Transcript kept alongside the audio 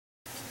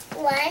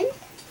1,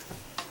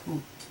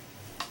 Ooh.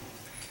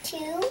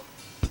 2,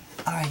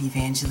 Alright,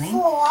 Evangeline.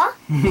 4,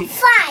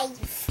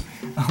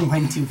 5. Oh,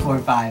 1, 2, 4,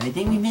 5. I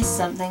think we missed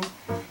something.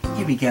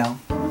 Here we go.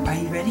 Are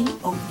you ready?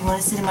 Oh, you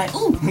want to sit in my...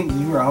 Ooh,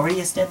 you were already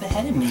a step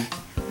ahead of me.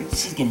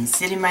 She's going to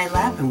sit in my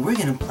lap and we're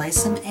going to play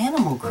some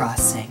Animal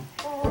Crossing.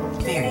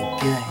 Very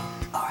good.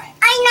 Alright.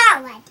 I'm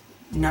not ready.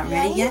 You're not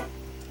ready yet?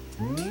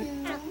 2,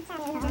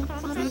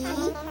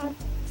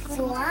 3,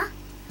 4,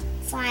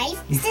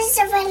 5, 6,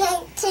 7, 8,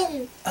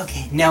 2.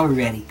 Okay, now we're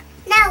ready.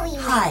 Now we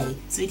Hi,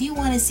 so do you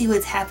want to see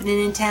what's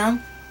happening in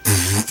town?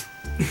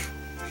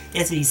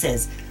 That's what he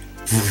says.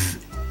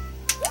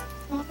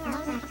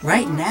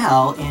 Right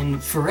now, in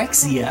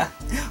Phyrexia,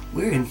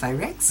 we're in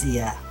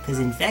Phyrexia, because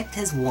Infect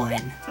has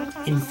won.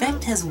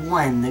 Infect has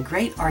won the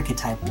Great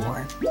Archetype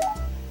War.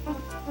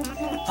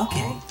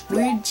 Okay,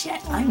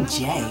 I'm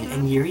Jay,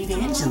 and you're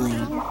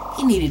Evangeline.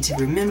 He needed to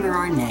remember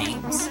our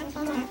names.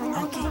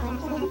 Okay,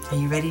 are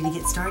you ready to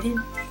get started?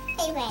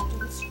 I'm ready.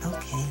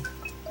 Okay.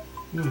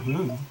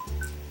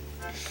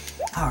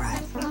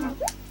 Alright.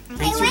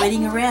 Thanks for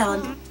waiting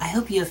around. I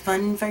hope you have fun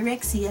in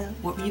Phyrexia.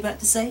 What were you about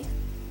to say?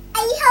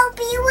 I hope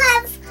you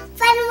have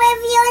fun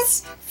with your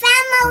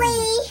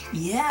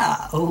family.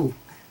 Yeah. Oh,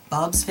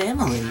 Bob's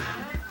family.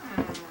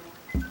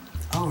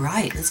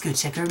 Alright, let's go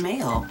check our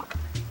mail.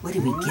 What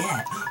did we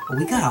get? Well,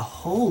 we got a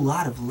whole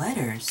lot of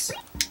letters.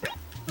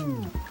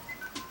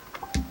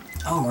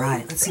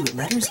 Alright, let's see what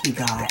letters we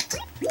got.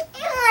 I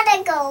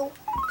want to go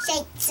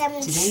shake some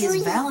Today trees.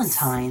 is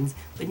Valentine's,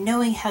 but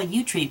knowing how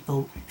you treat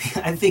people,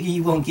 I figure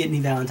you won't get any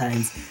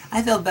Valentines.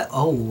 I felt bad.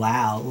 Oh,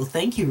 wow. Well,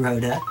 thank you,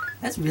 Rhoda.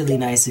 That's really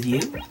nice of you.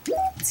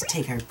 Let's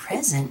take our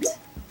present.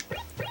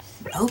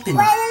 Open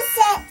What it. is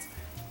it?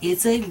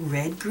 It's a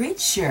red grid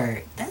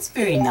shirt. That's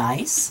very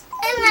nice.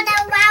 I want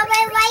to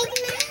wear it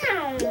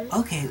right now.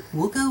 Okay,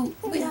 we'll go.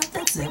 Yeah,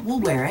 that's it. We'll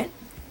wear it.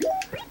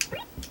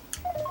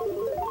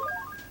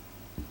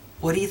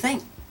 What do you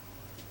think?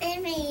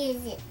 Maybe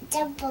is it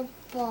double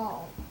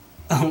bowl?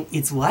 Oh,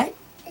 it's what?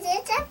 Is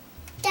it a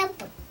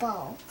double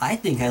bowl? I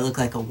think I look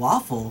like a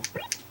waffle.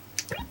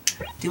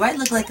 Do I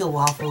look like a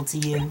waffle to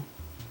you?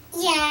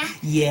 Yeah.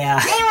 Yeah.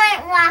 I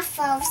want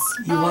waffles.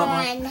 You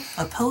want one?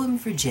 A poem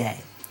for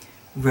Jay.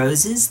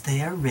 Roses,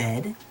 they are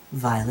red.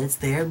 Violets,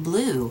 they are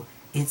blue.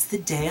 It's the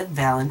day of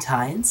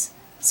Valentine's,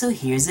 so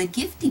here's a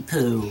gifty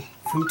poo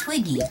from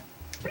Twiggy.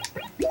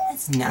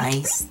 That's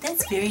nice.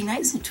 That's very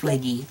nice of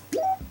Twiggy.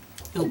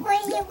 Ooh, When are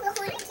you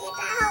going to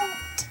get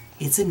out?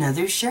 it's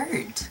another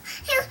shirt.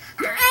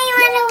 I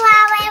want to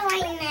wear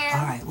it right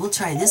now. Alright, we'll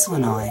try this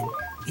one on.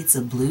 It's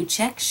a blue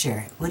check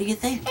shirt. What do you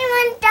think? I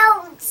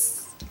want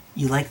those.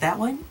 You like that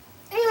one?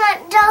 I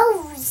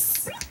want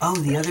those. Oh,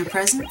 the other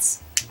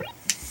presents?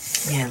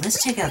 Yeah,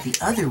 let's check out the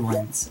other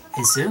ones.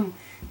 Assume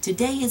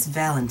today is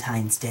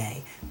Valentine's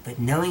Day, but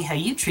knowing how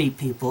you treat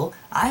people,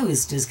 I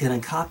was just gonna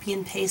copy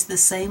and paste the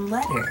same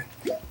letter.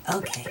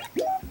 Okay,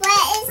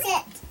 What is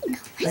it?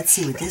 let's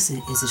see what this is.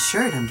 It's a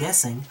shirt, I'm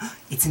guessing.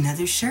 It's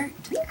another shirt.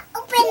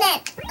 Open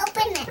it.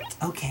 Open it.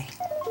 Okay.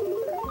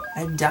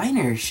 A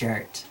diner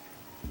shirt.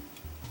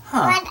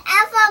 Huh.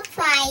 Whatever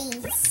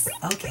price.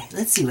 Okay,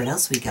 let's see what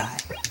else we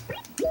got.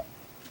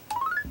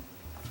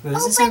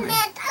 Roses Open are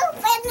it.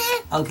 Open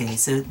it. Okay,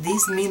 so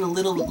these mean a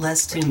little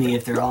less to me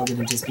if they're all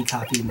gonna just be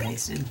copied and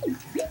pasted.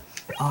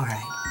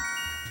 Alright.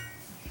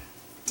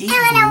 I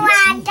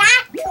want to wear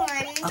that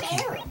one Okay,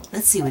 too.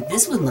 let's see what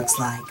this one looks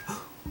like.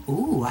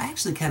 Ooh, I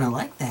actually kind of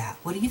like that.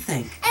 What do you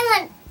think? I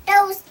want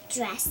those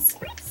dresses.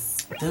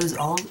 Those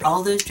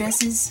all those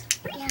dresses?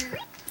 Yeah.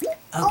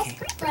 Okay,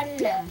 Open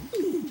them.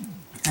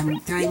 I'm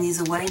throwing these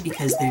away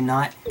because they're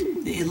not.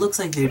 It looks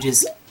like they're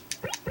just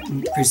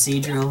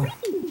procedural,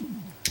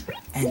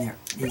 and they're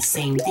the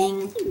same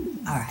thing.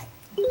 All right,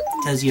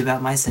 tells you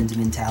about my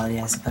sentimentality,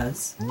 I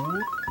suppose.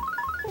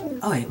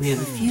 Oh wait, we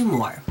have a few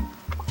more.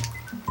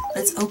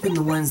 Let's open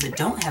the ones that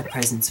don't have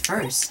presents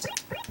first.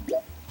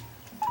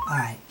 All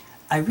right.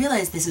 I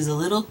realize this is a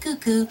little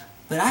cuckoo,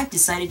 but I've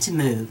decided to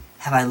move.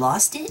 Have I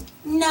lost it?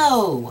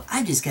 No!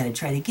 I've just got to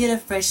try to get a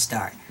fresh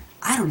start.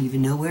 I don't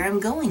even know where I'm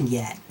going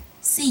yet.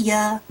 See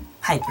ya,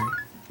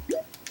 Piper.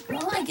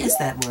 Well, I guess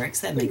that works.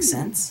 That makes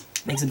sense.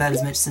 Makes about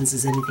as much sense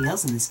as anything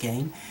else in this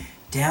game.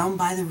 Down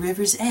by the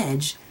river's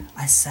edge,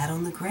 I sat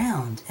on the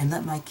ground and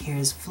let my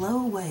cares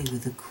flow away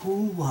with the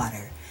cool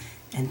water.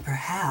 And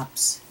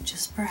perhaps,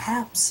 just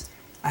perhaps,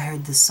 I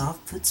heard the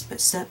soft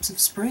footsteps of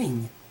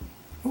spring.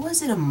 Or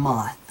was it a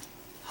moth?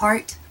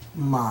 Heart,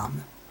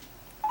 Mom.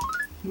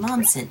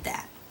 Mom said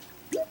that.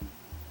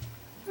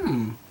 I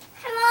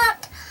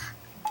want.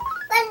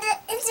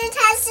 It's a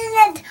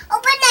testament.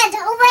 Open it.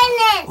 Open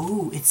it.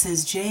 Oh, it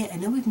says, Jay, I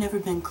know we've never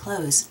been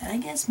close, and I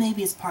guess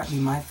maybe it's partly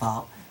my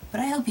fault, but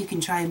I hope you can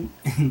try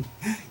and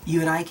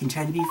you and I can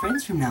try to be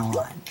friends from now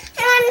on.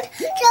 I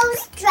want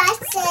those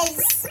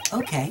dresses.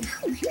 Okay.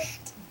 Okay,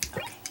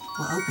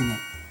 we'll open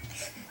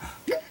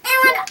it.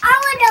 I want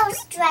all of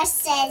those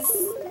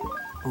dresses.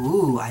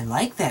 Ooh, I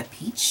like that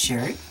peach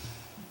shirt.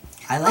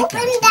 I like Open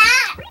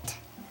that. that.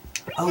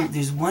 Oh,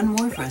 there's one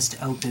more for us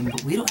to open,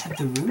 but we don't have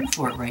the room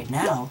for it right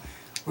now.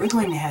 we're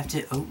going to have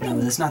to... Oh, no,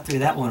 let's not throw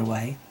that one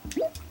away.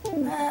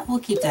 We'll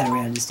keep that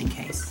around just in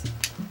case.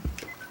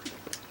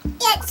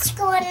 Let's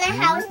go in the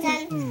house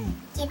and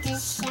get a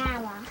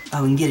shower.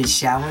 Oh, and get a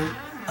shower?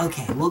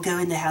 Okay, we'll go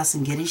in the house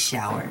and get a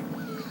shower.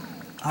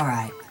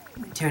 Alright,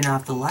 turn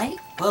off the light?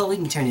 Well, we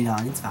can turn it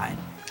on, it's fine.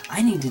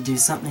 I need to do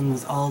something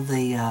with all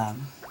the,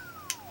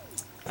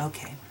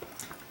 Okay.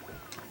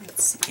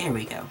 Let's see, there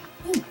we go.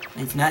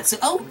 If not, so...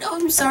 Oh, no,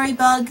 I'm sorry,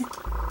 bug!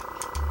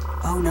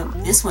 Oh, no,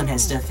 this one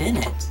has stuff in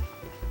it.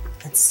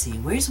 Let's see,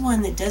 where's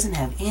one that doesn't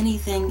have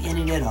anything in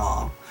it at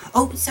all?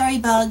 Oh, sorry,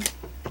 bug!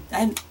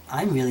 I'm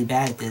really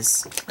bad at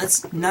this.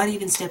 Let's not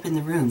even step in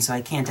the room so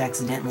I can't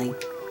accidentally...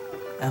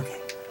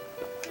 Okay.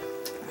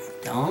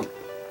 Alright, don't.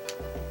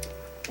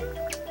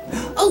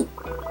 Oh!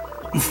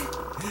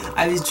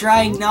 I was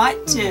trying not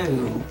to.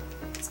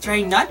 I was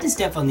trying not to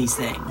step on these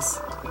things.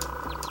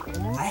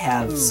 I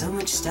have so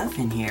much stuff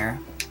in here.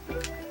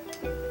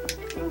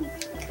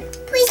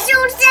 Please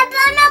don't step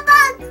on a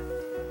bug!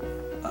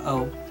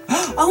 Uh-oh.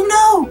 Oh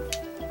no!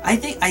 I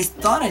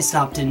thought I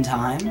stopped in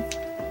time.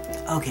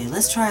 Okay,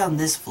 let's try on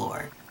this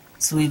floor.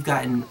 So we've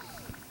gotten...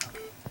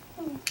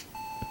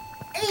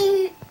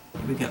 Here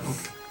we go.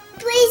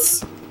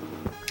 Please.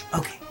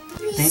 Okay,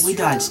 I think we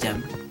dodged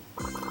him.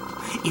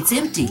 It's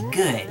empty,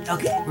 good.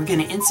 Okay, we're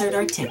gonna insert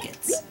our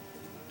tickets.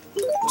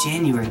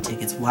 January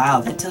tickets, wow,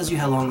 that tells you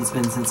how long it's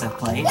been since I've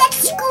played.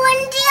 Let's go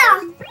in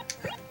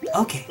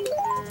there. Okay,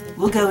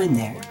 we'll go in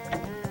there.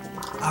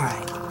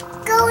 Alright.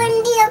 Go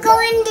in there, go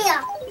in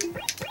there.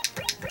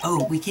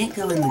 Oh, we can't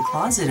go in the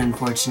closet,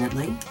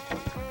 unfortunately.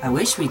 I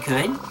wish we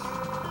could.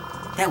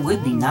 That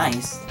would be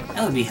nice.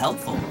 That would be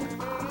helpful.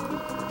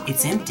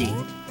 It's empty.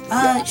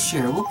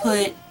 Sure, we'll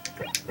put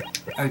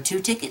our 2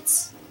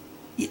 tickets.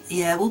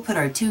 Yeah, we'll put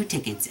our 2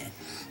 tickets in.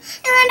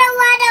 I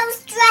want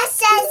those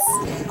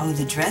dresses. Oh,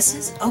 the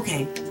dresses?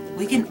 Okay,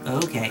 we can...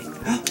 Okay.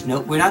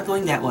 Nope, we're not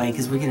going that way,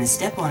 because we're going to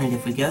step on it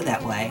if we go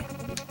that way.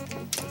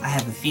 I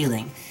have a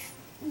feeling.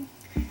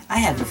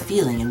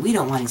 And we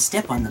don't want to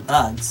step on the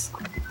bugs.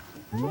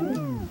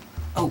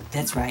 Oh,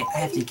 that's right. I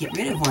have to get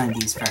rid of one of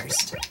these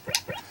first.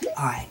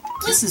 Alright,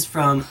 this is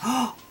from...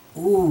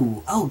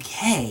 Ooh,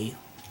 okay.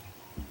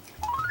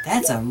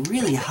 That's a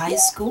really high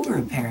score,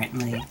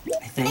 apparently,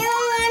 I think. I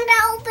want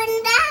to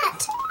open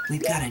that.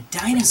 We've got a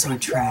dinosaur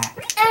track.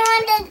 I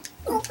want to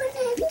open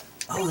it.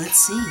 Oh, let's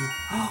see.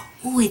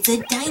 Oh, it's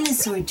a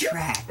dinosaur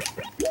track.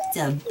 It's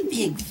a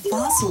big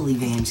fossil,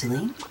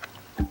 Evangeline.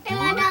 I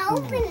want to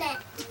open it.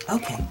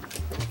 Okay,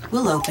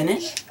 we'll open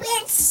it.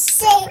 Let's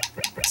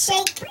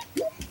shake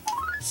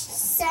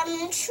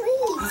some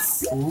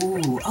trees.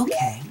 Ooh,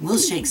 okay. We'll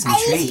shake some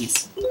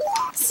trees.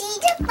 See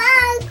the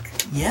bug.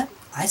 Yep,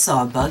 I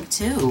saw a bug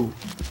too.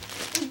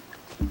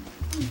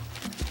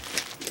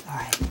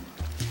 Alright.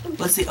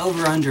 What's the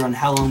over-under on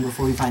how long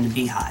before we find a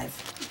beehive?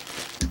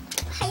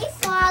 Hi,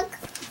 frog.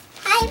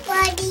 Hi,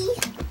 buddy.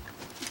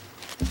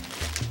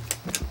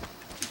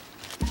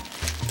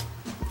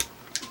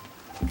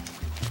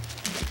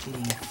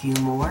 Getting a few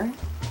more.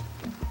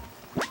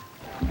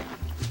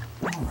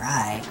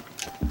 Alright.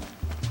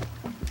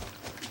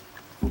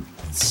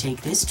 Let's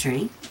shake this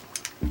tree.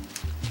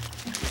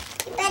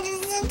 But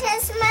it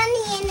has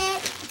money in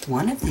it.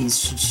 One of these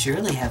should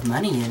surely have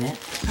money in it.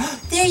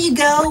 There you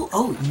go!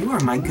 Oh, you are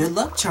my good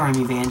luck charm,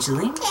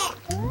 Evangeline.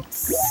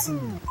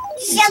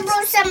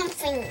 Shovel some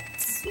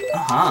things.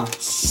 Uh-huh.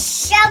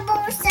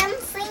 Shovel some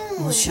things.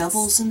 Well,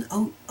 shovels and...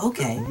 Oh,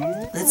 okay.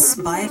 Let's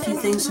buy a few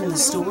things from the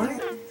store,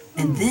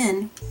 and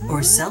then...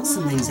 Or sell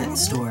some things at the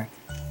store,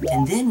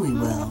 and then we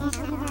will.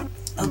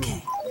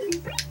 Okay.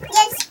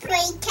 Let's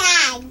play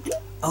tag.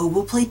 Oh,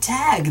 we'll play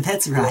tag,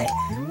 that's right.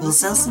 We'll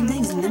sell some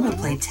things and then we'll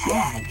play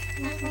tag.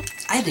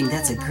 I think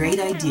that's a great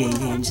idea,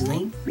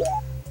 Evangeline.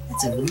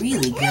 That's a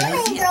really good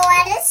idea. Go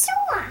at a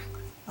store.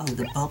 Oh,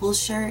 the bubble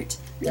shirt,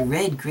 the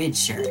red grid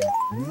shirt.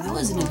 I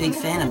wasn't a big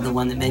fan of the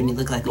one that made me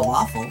look like a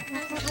waffle.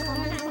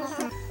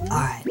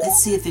 Alright,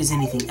 let's see if there's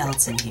anything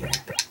else in here.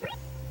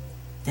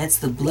 That's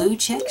the blue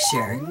check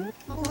shirt.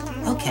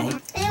 Okay.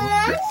 I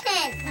want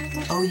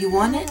it. Oh, you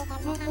want it?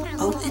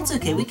 Oh, it's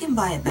okay, we can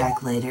buy it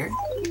back later.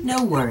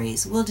 No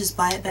worries, we'll just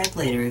buy it back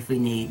later if we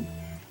need.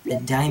 The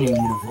diner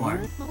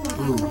uniform.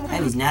 Ooh, I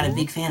was not a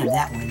big fan of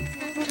that one.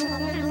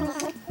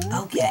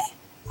 Okay.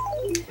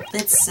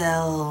 Let's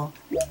sell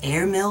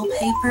airmail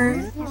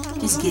paper.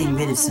 Just getting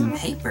rid of some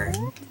paper.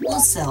 We'll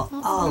sell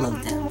all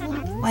of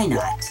them. Why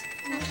not?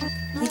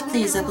 It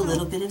clears up a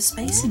little bit of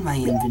space in my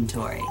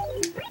inventory.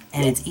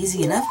 And it's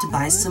easy enough to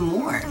buy some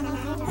more.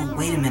 Oh,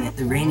 wait a minute,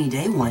 the rainy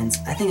day ones.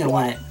 I think I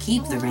want to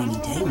keep the rainy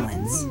day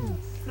ones.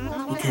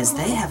 Because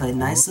they have a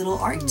nice little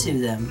art to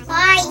them.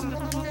 Why?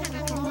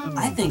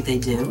 I think they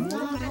do.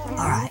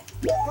 Alright.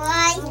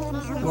 Why?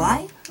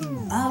 Why?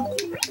 Well,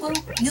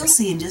 you'll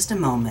see in just a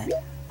moment.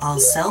 I'll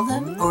sell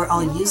them, or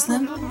I'll use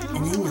them,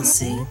 and then you'll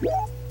see.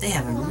 They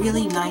have a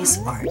really nice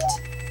art.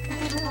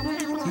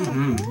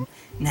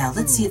 Now,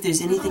 let's see if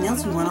there's anything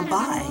else we want to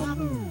buy.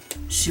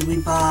 Should we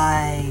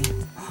buy...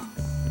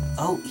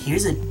 Oh,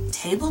 here's a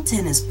table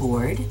tennis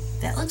board.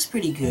 That looks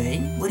pretty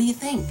good. What do you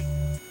think?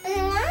 I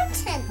want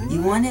want it.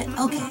 You want it?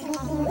 Okay.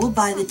 We'll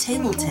buy the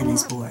table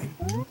tennis board.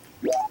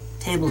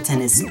 Table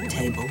tennis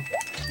table.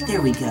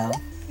 There we go.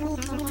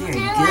 Very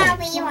Now good.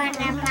 what we want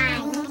to buy?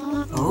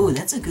 Oh,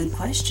 that's a good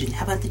question.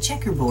 How about the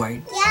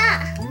checkerboard?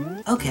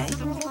 Yeah. Okay.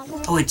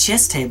 Oh, a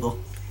chess table.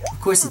 Of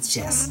course it's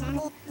chess.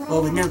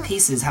 Well, with no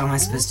pieces, how am I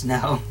supposed to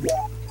know?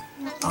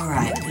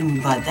 Alright, and we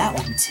bought that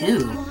one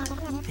too.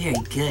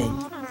 Very good.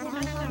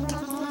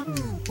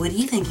 What do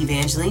you think,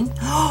 Evangeline?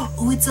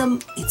 Oh,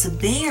 it's a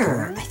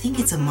bear. I think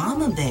it's a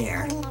mama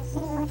bear.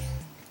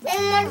 We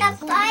want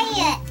to buy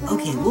it.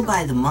 Okay, we'll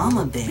buy the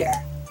mama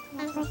bear.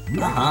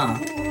 Uh-huh.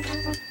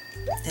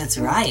 That's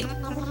right.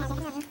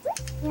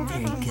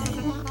 Very good.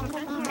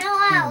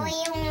 Now what we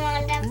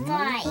want to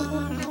buy?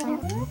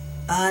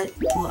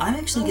 Well, I'm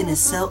actually gonna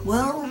sell,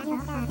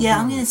 yeah,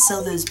 I'm gonna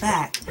sell those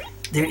back.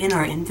 They're in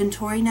our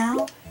inventory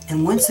now,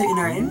 and once they're in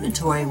our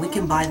inventory, we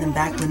can buy them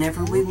back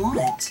whenever we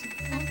want.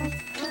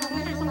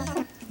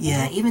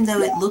 Yeah, even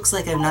though it looks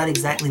like I'm not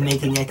exactly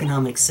making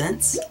economic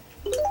sense,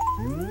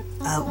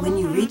 when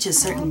you reach a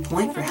certain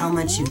point for how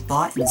much you've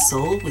bought and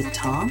sold with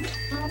Tom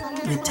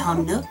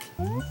Nook,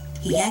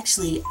 he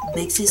actually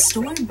makes his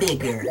store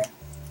bigger.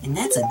 And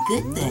that's a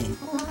good thing.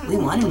 We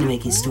want him to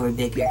make his store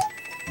bigger.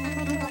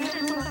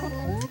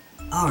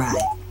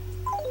 Alright.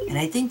 And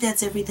I think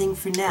that's everything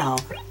for now.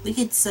 We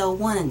could sell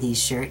one of these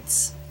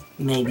shirts.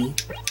 Maybe.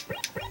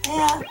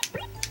 Yeah.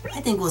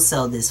 I think we'll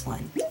sell this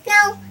one.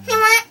 No, I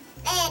want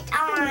it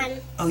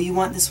on. Oh, you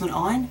want this one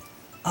on?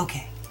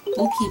 Okay.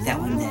 We'll keep that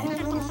one then.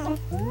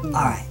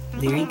 Alright.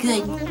 Very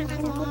good.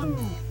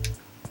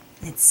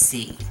 Let's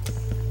see.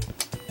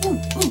 Ooh,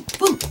 ooh,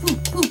 ooh, ooh,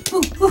 ooh,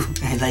 ooh, ooh.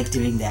 I like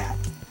doing that.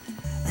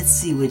 Let's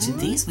see which of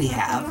these we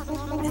have.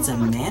 It's a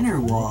manor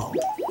wall.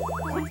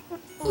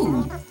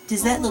 Ooh,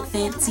 does that look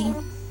fancy?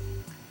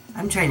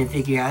 I'm trying to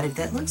figure out if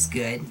that looks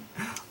good.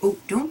 Oh,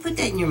 don't put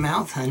that in your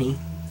mouth, honey.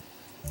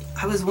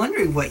 I was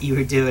wondering what you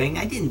were doing.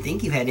 I didn't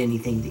think you had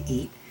anything to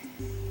eat.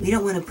 We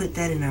don't want to put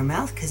that in our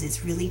mouth because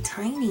it's really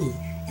tiny,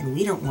 and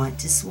we don't want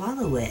to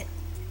swallow it.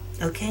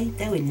 Okay,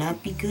 that would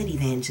not be good,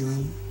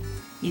 Evangeline.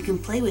 You can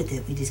play with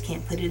it, we just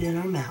can't put it in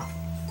our mouth.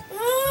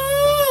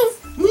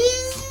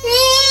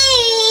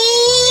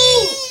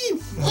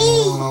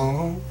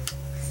 Oh,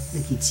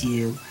 look at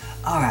you.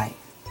 Alright.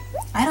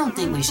 I don't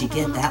think we should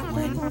get that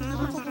one.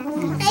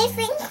 I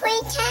think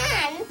we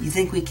can. You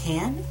think we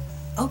can?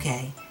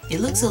 Okay. It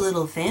looks a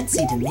little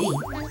fancy to me,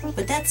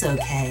 but that's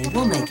okay.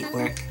 We'll make it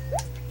work.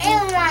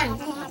 I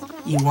want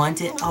it. You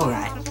want it?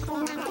 Alright.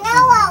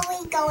 Now what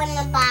we going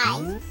to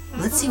buy?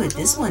 Let's see what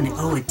this one...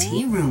 Oh, a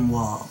tea room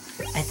wall.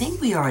 I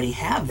think we already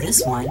have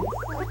this one.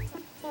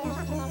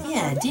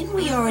 Yeah, didn't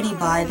we already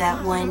buy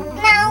that one?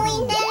 No,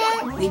 we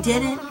didn't. We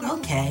didn't?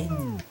 Okay.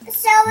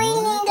 So we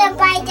need to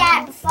buy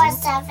that for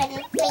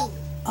 7 feet.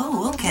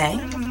 Oh, okay.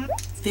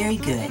 Very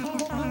good.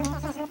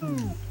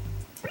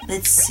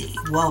 Let's see.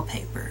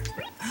 Wallpaper.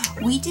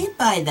 We did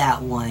buy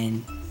that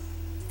one.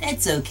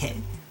 That's okay.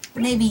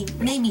 Maybe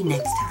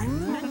next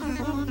time.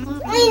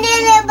 We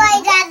didn't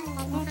buy that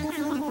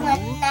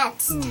one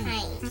next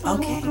time.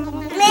 Okay.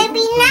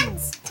 Maybe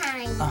next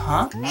time.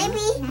 Uh-huh. Maybe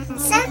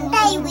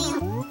someday we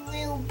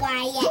will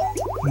buy it.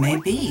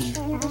 Maybe.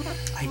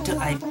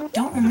 I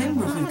don't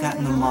remember if we've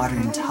gotten the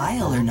modern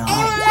tile or not.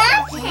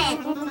 I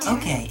want it.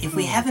 Okay, if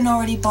we haven't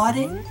already bought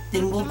it,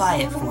 then we'll buy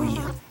it for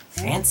you.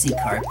 Fancy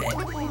carpet.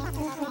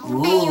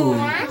 Ooh.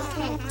 I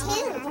want it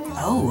too.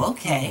 Oh,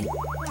 okay.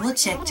 We'll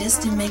check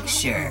just to make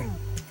sure.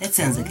 That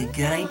sounds like a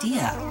good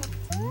idea.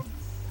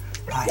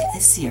 Alright,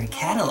 let's see our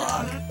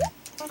catalog.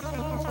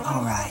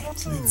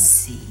 Alright, let's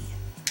see.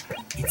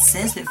 It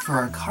says that for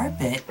our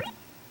carpet,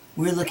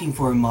 we're looking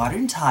for a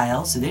modern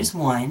tile, so there's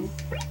one.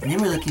 And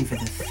then we're looking for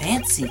the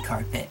fancy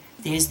carpet.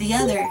 There's the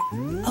other.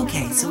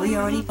 Okay, so we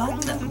already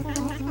bought them.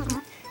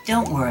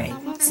 Don't worry.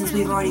 Since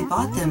we've already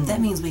bought them, that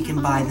means we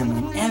can buy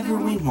them whenever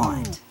we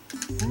want.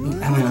 Ooh,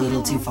 I went a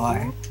little too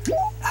far.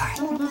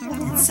 Alright,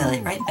 let's sell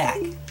it right back.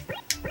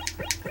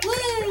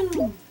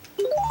 Woo!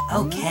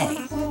 Okay.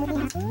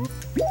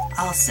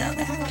 I'll sell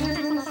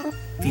that.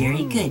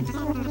 Very good.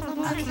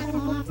 Okay.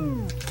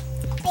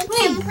 We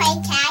can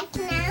play tag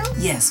now?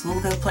 Yes,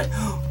 we'll go play.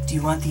 Do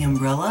you want the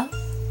umbrella?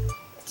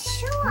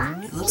 Sure.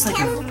 It looks we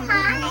like can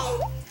buy.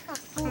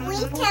 We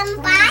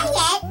can buy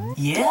it.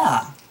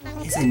 Yeah.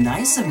 It's a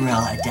nice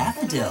umbrella, a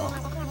daffodil.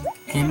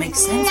 And it makes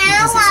sense Now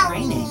because it's what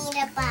raining. we need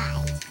to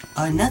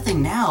buy?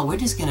 Nothing now. We're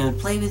just gonna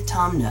play with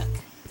Tom Nook.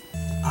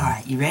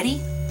 Alright, you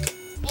ready?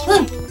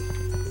 Woo!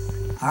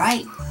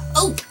 Alright.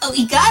 Oh,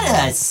 he got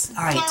us!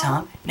 Alright,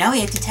 Tom. Now we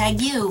have to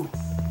tag you.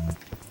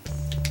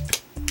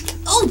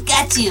 Oh,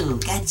 got you!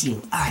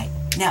 Alright,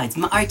 now it's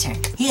our turn.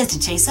 He has to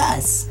chase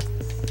us.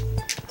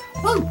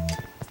 Woo!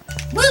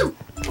 Woo!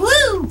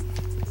 Woo!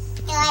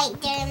 You like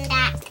doing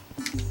that?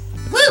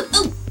 Woo!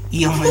 Oh!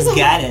 He almost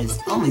got us.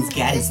 Almost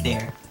got us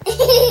there.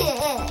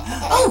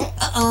 Oh!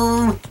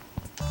 Uh-oh!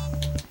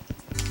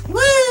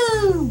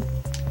 Woo!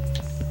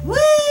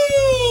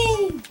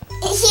 Whee!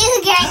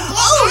 You got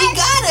Oh, he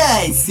got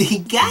us! He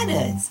got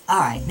us!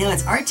 Alright, now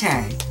it's our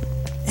turn.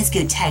 Let's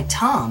go tag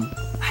Tom.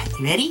 Alright,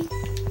 you ready?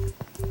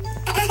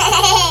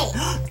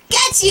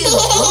 got you!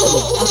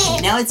 Ooh, okay,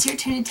 now it's your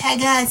turn to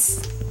tag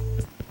us.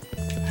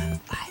 Alright,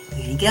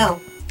 here you go.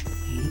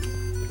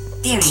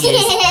 There he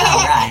is.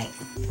 Alright.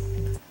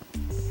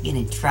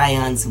 Gonna try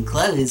on some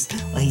clothes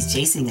while he's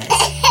chasing us.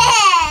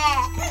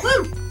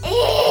 Woo!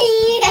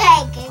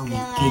 Oh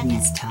my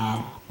goodness,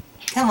 Tom.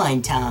 Come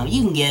on, Tom,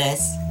 you can get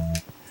us.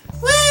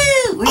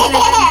 Woo! We're gonna go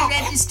to the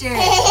register.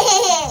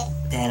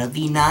 That'll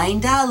be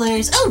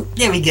 $9. Oh,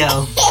 there we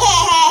go.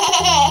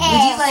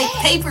 Would you like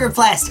paper or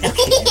plastic?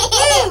 Okay.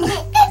 Woo!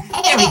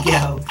 There we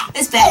go.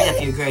 Let's bag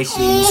up your groceries.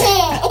 Ooh,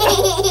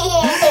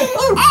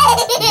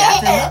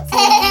 wrap them up for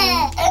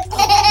you.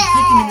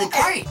 Put them in the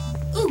cart.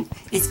 Ooh,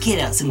 let's get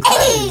out some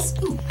clothes.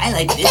 Ooh, I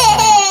like this one.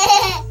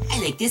 I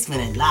like this one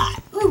a lot.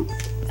 Ooh.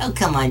 Oh,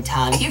 come on,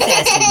 Tom. You're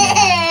faster than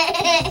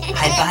that.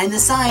 Hide behind the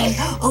sign.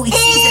 Oh, he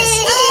sees us.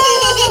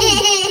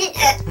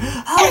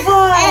 Oh,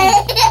 boy.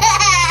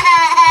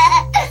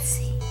 Let's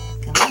see.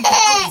 Come on.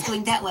 Oh, he's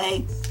going that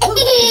way. Ooh,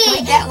 he's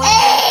going that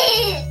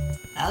way.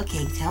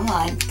 Okay, come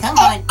on. Come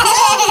on.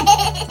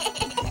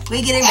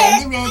 We're gonna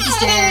run the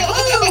register.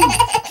 Ooh,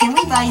 can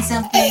we buy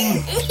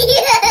something?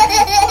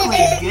 Oh,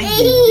 my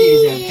goodness. Here's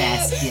our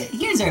basket.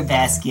 Here's our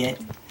basket.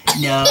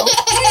 No,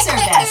 here's our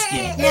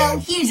basket. No,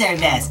 here's our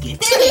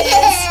basket. There it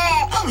is.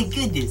 Oh my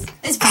goodness.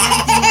 Let's put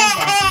everything in our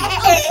basket.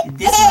 Oh,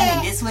 this one,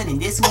 and this one, and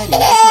this one,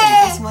 and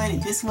this one,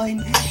 and this one, and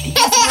this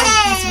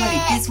one,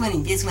 and this one,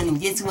 and this one, and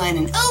this one,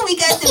 and oh, we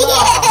got them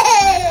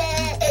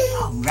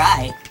all. All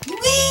right. Whee!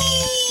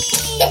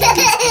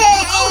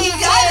 Oh, you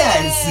got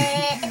us.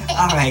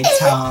 All right,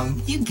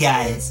 Tom, you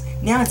got us.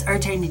 Now it's our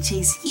turn to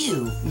chase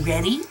you.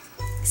 Ready?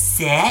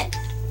 Set.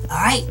 All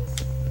right.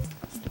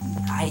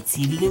 Alright,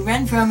 see if you can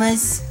run from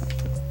us.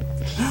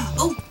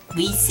 Oh,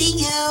 we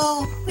see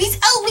you! We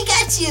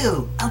got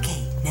you!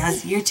 Okay, now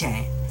it's your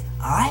turn.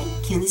 Alright,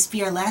 can this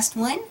be our last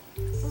one?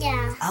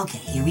 Yeah. Okay,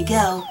 here we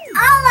go.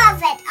 All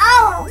of it,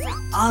 all of it.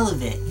 All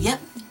of it,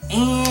 yep.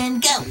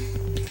 And go!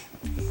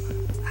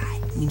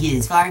 Alright, we get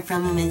as far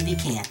from him as we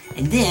can.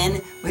 And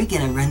then, we're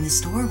gonna run the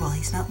store while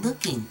he's not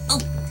looking.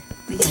 Oh,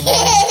 we're gonna run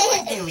the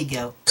store. There we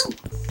go. Ooh,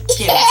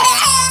 there we go.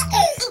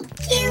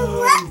 You're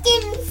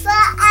looking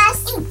for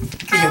us.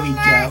 There we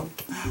go.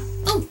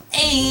 Oh,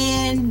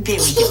 and there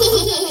we go.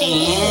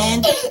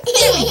 And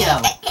there we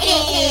go.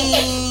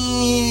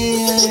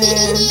 And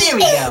there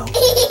we go.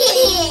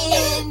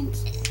 And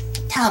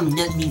Tom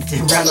needs to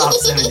run off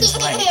some of this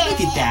way.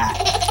 Look at that.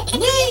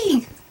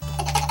 Whee!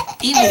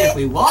 Even if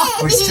we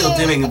walk, we're still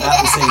doing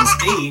about the same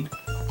speed.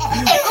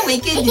 Oh my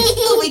goodness.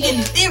 Oh my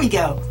goodness. There we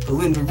go. But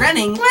when we're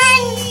running...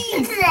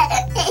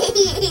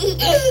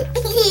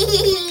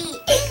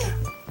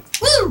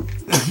 Woo!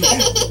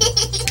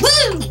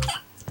 Woo!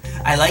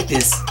 I like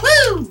this.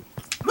 Woo!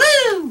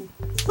 Woo!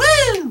 Woo!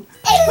 Woo!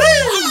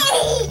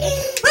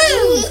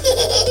 Woo!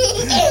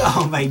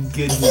 Oh my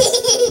goodness.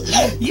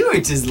 You were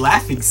just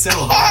laughing so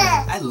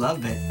hard. I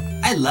love it.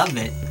 I love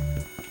it.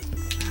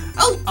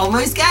 Oh,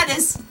 almost got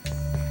us.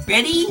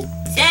 Ready?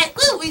 Set.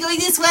 Woo! We're going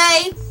this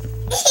way.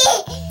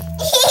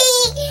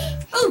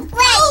 Oh,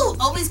 oh,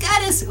 almost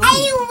got us. Ooh. Are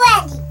you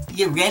ready?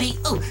 You ready?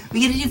 Oh,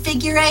 we gotta do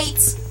figure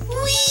eights.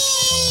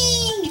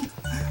 Whee!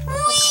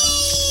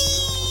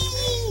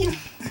 Whee!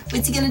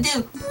 What's he gonna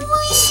do?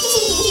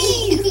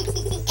 Whee!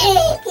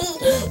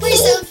 We're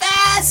so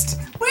fast!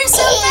 We're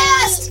so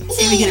fast!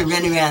 So we're gonna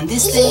run around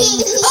this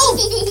thing. Oh!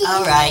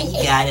 Alright,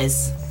 you got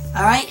us.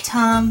 Alright,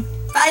 Tom.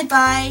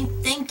 Bye-bye.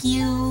 Thank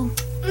you.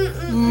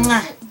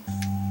 Mwah.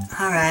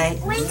 Alright.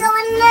 We're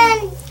going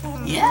in.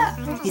 Yeah.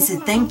 He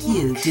said, thank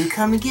you. Do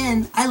come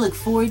again. I look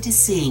forward to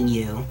seeing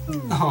you.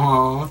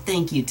 Oh,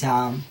 thank you,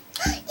 Tom.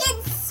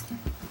 Let's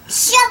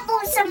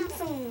shovel some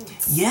food.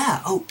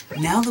 Yeah. Oh,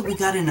 now that we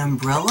got an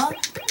umbrella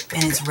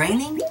and it's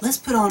raining, let's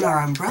put on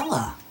our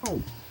umbrella.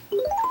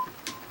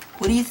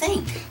 What do you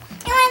think?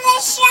 You're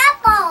the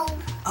shovel.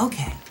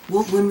 Okay.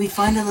 Well, when we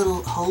find a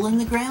little hole in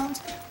the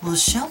ground, we'll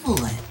shovel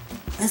it.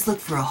 Let's look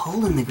for a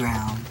hole in the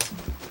ground.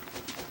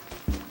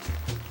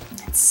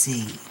 Let's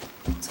see.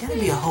 There's got to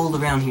be a hole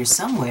around here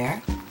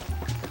somewhere.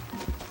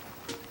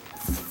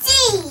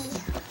 See.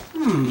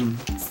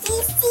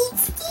 See.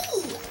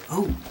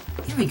 Oh,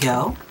 here we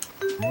go.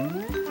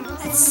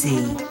 Let's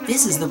see.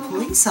 This is the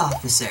police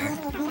officer.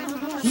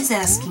 He's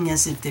asking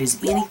us if there's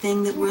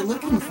anything that we're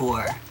looking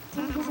for.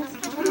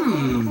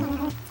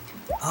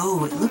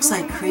 Oh, it looks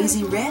like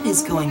Crazy Red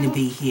is going to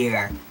be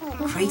here.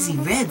 Crazy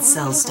Red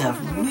sells stuff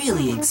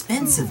really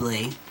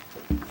expensively.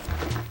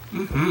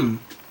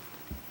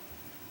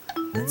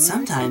 But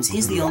sometimes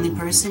he's the only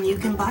person you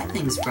can buy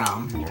things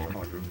from.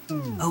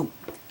 Oh,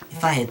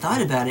 if I had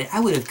thought about it,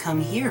 I would have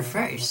come here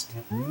first.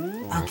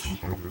 Okay,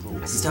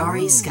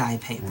 Starry Sky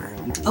Paper.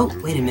 Oh,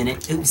 wait a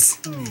minute. Oops.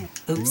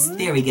 Oops,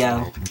 there we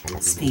go.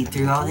 Speed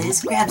through all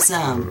this, grab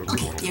some.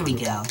 Okay, there we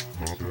go.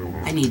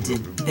 I need to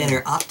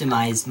better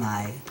optimize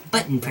my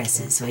button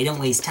presses so I don't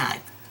waste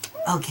time.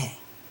 Okay.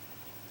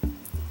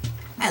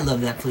 I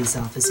love that police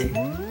officer.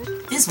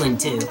 This one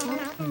too.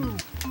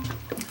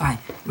 Alright,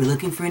 we're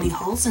looking for any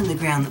holes in the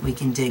ground that we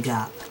can dig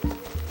up.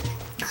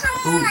 Come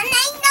on, I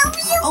know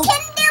you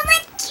can do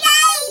it,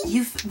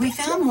 Jay. We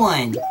found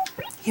one.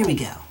 here we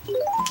go.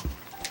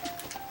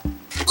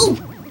 Ooh!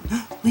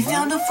 We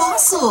found a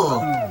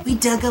fossil! We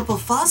dug up a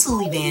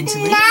fossil,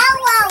 Evangeline. Now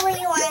what we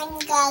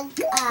want to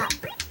dug up?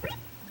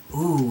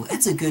 Ooh,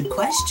 that's a good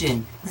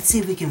question. Let's see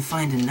if we can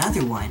find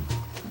another one.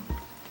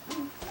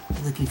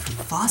 We're looking for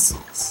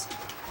fossils.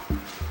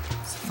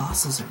 These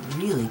fossils are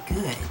really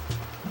good.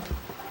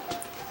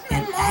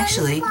 And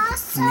actually,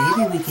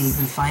 maybe we can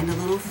even find a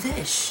little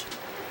fish.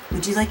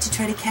 Would you like to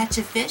try to catch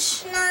a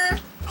fish? No,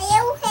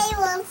 I'm okay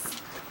with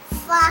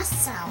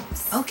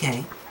fossils.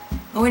 Okay.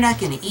 Well, we're not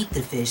going to eat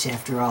the fish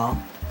after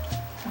all.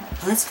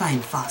 Well, let's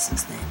find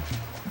fossils then.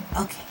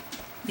 Okay.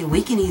 Yeah,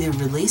 we can either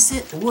release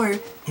it, or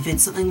if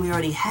it's something we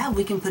already have,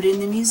 we can put it in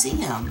the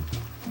museum.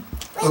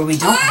 Or we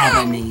don't have,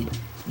 I mean.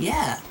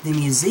 Yeah, the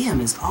museum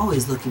is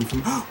always looking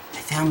for... Oh, I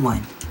found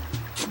one.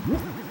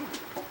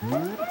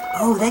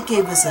 Oh, that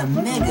gave us a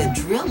mega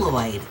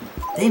drilloid.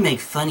 They make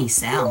funny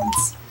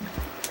sounds.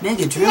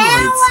 Mega drilloids.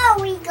 Now are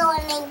we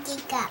going to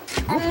dig up?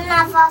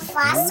 Another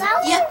fossil?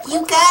 Yep,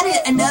 you got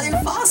it. Another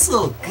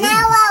fossil. Good.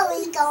 Now are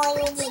we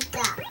going to dig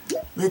up?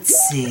 Let's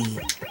see.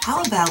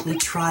 How about we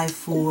try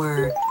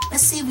for...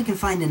 Let's see if we can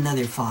find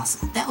another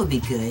fossil. That would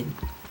be good.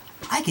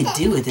 I could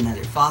do with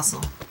another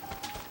fossil.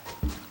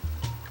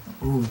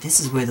 Ooh, this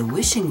is where the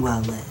wishing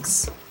well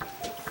is.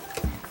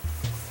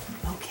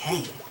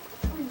 Okay.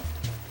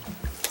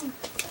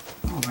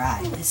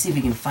 Alright, let's see if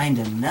we can find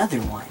another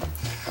one.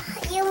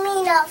 You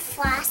mean a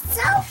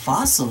fossil? A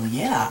fossil,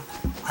 yeah.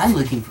 I'm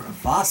looking for a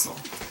fossil.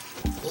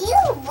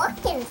 You're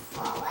looking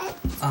for it?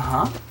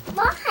 Uh-huh.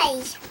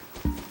 Why?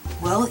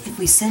 Well, if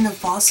we send a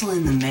fossil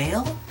in the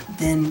mail,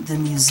 then the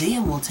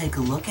museum will take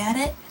a look at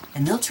it,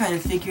 and they'll try to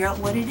figure out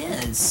what it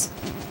is.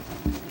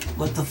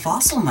 What the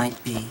fossil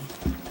might be.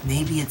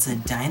 Maybe it's a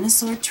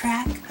dinosaur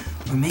track,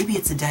 or maybe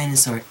it's a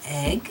dinosaur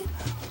egg,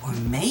 or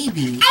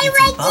maybe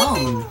it's a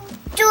bone.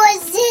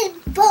 Dinosaur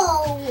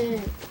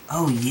bone.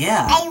 Oh,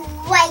 yeah. I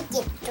like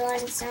it,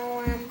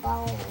 dinosaur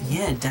bone.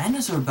 Yeah,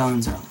 dinosaur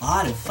bones are a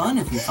lot of fun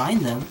if we find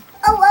them.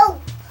 Oh,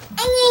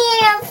 I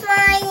need to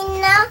find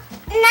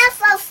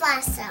another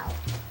fossil.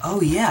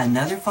 Oh, yeah,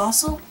 another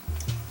fossil?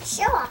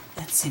 Sure.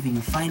 Let's see if we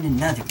can find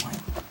another one.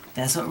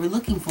 That's what we're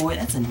looking for.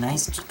 That's a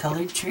nice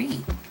colored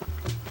tree.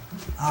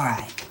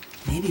 Alright,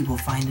 maybe we'll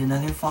find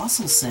another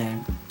fossil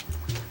soon.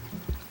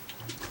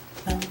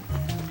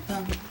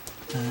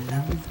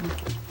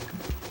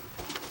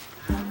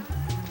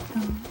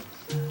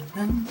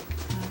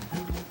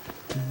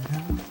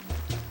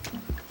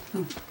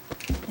 Ooh,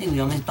 hey, we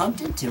almost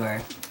bumped into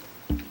her.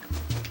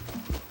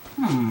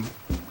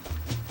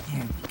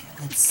 There we go.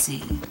 Let's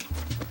see.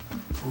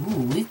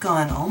 Ooh, we've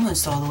gone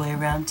almost all the way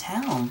around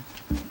town.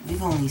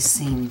 We've only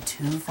seen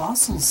 2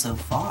 fossils so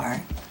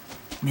far.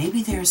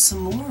 Maybe there's some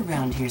more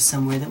around here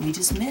somewhere that we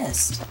just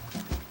missed.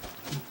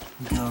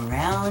 Go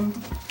around.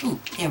 Ooh,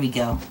 there we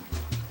go.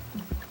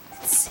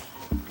 Let's see.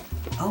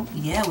 Oh,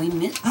 yeah, we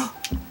missed. Oh!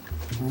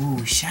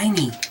 Ooh,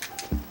 shiny.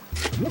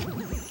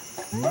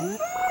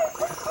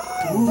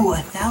 Ooh,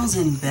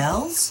 1,000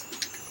 bells?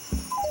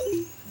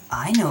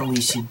 I know what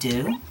we should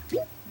do.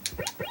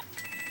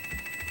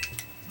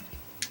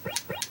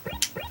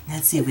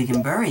 Let's see if we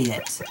can bury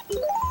it.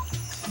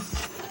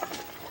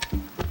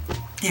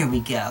 There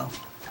we go.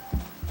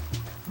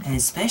 And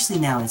especially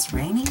now it's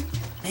raining,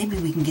 maybe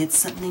we can get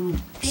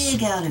something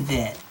big out of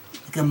it.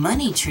 Like a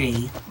money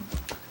tree.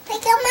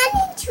 Like a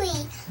money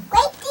tree.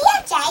 Right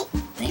there, Jay.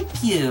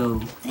 Thank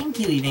you. Thank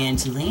you,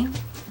 Evangeline.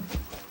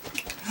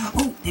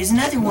 Oh, there's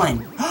another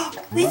one.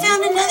 We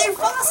found another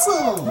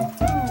fossil.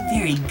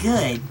 Very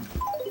good.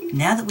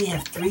 Now that we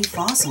have 3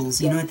 fossils,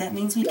 you know what that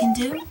means we can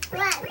do?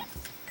 What?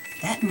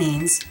 That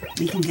means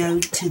we can go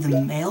to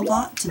the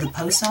mailbox, to the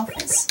post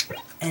office,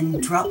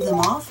 and drop them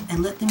off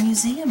and let the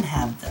museum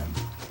have them.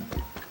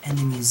 And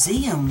the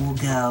museum will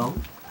go...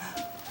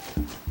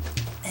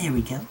 There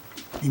we go.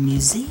 The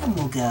museum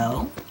will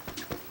go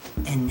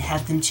and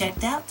have them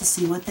checked out to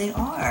see what they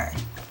are.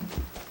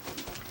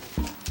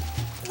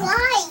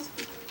 Why?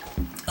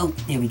 Oh,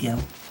 there we go.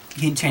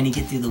 You're trying to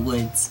get through the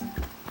woods.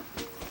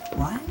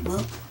 Why?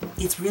 Well,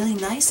 it's really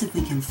nice if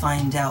we can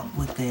find out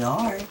what they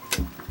are.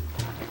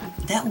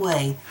 That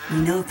way, we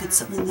know if it's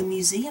something the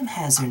museum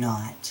has or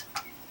not.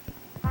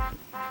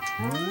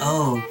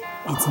 Oh,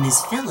 it's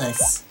Miss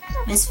Phyllis.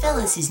 Miss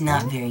Phyllis is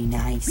not very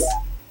nice.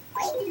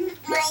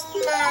 Like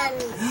my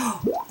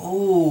mommy.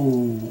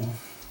 Oh,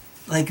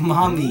 like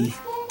Mommy.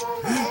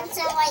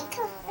 So like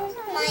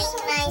my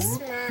nice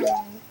mommy.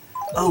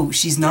 Oh,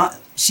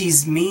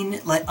 she's mean,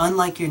 like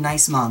unlike your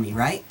nice mommy,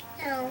 right?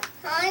 No,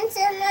 I'm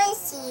so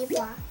nice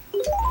Eva.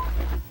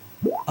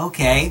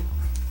 Okay.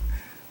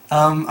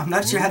 I'm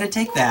not sure how to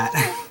take that.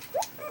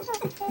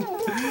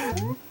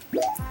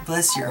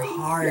 Bless your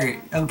heart.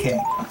 Okay.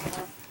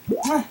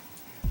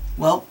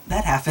 Well,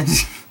 that happened.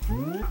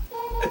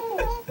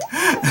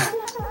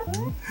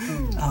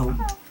 Oh,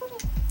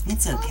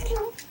 it's okay.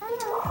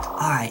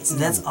 Alright, so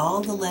that's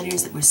all the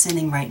letters that we're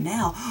sending right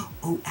now.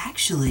 Oh,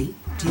 actually,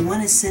 do you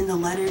want to send a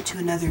letter to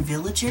another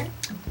villager?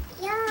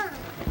 Yeah.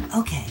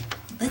 Okay,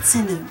 let's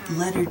send a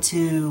letter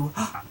to...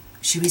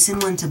 Should we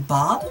send one to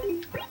Bob?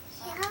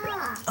 Yeah.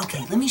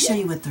 Okay, let me show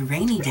you what the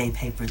rainy day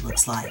paper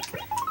looks like.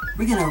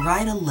 We're going to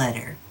write a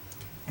letter,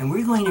 and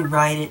we're going to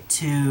write it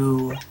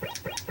to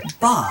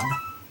Bob.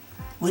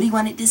 What do you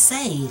want it to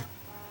say?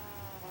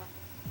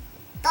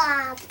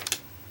 Bob.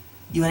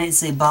 You want it to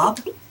say Bob?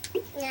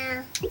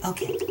 No.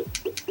 Okay.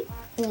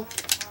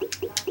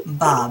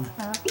 Bob.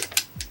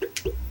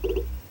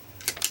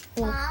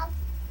 Bob.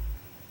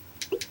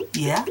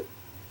 Yeah?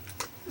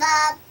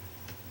 Bob.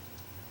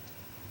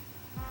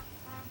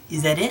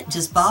 Is that it?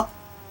 Just Bob?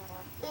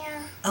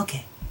 Yeah.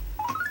 Okay.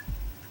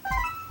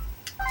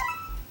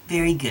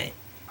 Very good.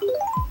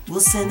 We'll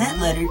send that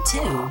letter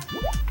too.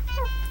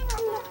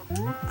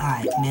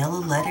 Alright, mail a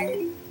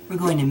letter. We're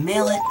going to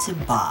mail it to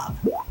Bob.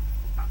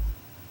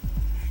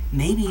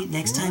 Maybe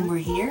next time we're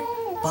here,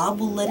 Bob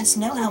will let us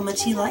know how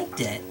much he liked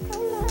it.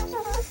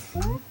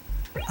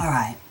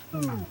 Alright,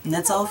 and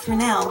that's all for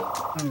now.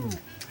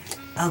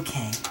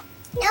 Okay.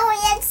 Now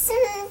let's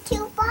send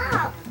to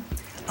Bob.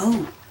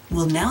 Oh,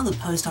 well now the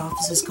post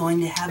office is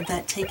going to have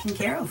that taken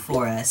care of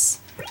for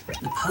us.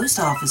 The post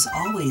office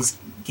always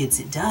gets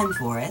it done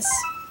for us.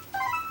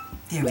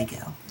 There we go.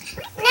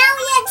 Now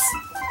let's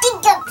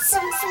dig up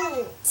some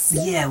fruits.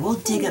 Yeah, we'll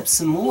dig up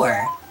some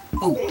more.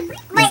 Oh,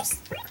 Wait, oops.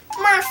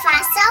 more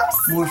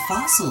fossils? More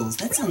fossils.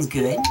 That sounds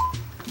good.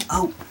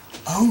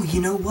 Oh,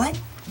 you know what?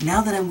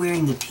 Now that I'm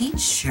wearing the peach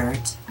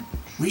shirt,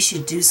 we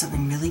should do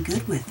something really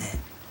good with it.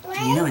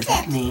 You know what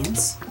that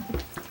means.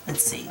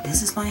 Let's see,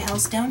 this is my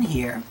house down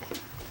here.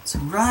 So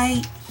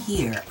right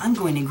here, I'm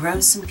going to grow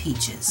some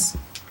peaches.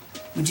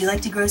 Would you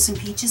like to grow some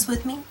peaches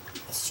with me?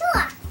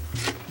 Sure.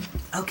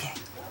 Okay.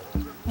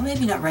 Well,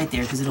 maybe not right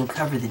there because it'll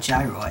cover the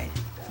gyroid.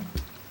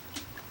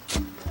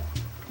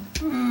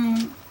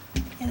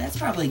 Yeah, that's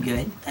probably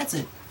good. That's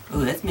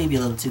maybe a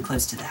little too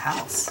close to the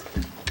house.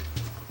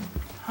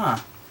 Huh.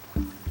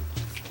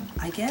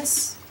 I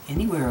guess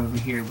anywhere over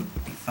here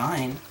would be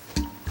fine.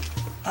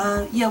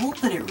 Yeah, we'll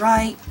put it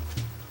right.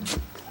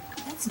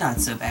 That's not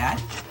so bad.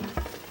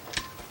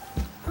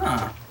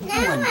 Huh.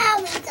 Now how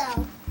we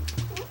go?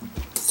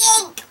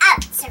 Dig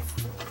up some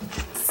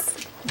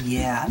fruits.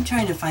 Yeah, I'm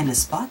trying to find a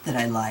spot that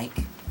I like.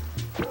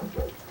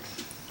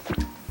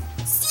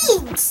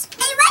 Seeds.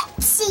 I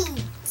like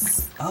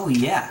seeds. Oh,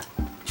 yeah.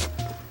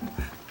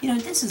 You know,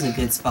 this is a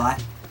good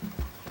spot.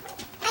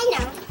 I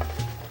know.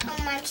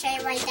 I'm going to try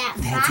right that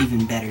That's spot.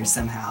 even better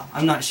somehow.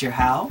 I'm not sure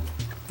how,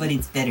 but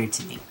it's better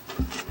to me.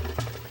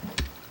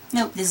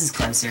 Nope, this is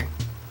closer.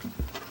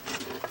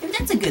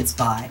 That's a good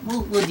spot.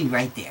 We'll do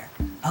right there.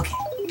 Okay.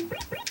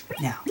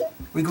 Now,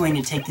 we're going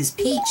to take this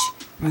peach,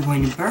 we're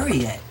going to bury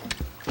it,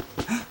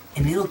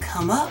 and it'll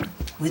come up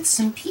with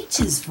some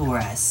peaches for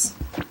us.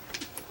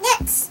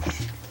 Let's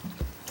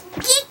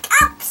dig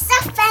up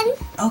something.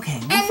 Okay,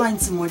 we'll And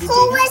find some more to dig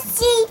pull the up.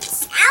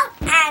 seeds out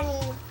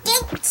and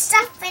dig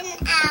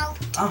something out.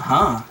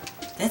 Uh-huh.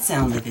 That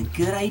sounds like a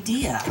good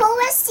idea. Pull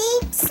the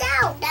seeds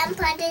out and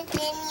put it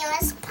in your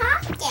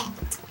pocket.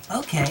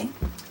 Okay.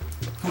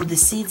 Pull the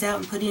seeds out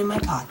and put it in my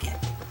pocket.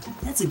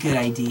 That's a good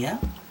idea.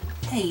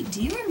 Hey,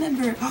 do you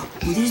remember... Oh,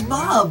 there's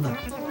Bob!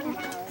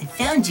 I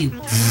found you.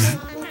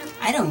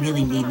 I don't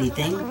really need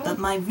anything, but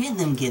my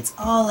rhythm gets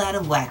all out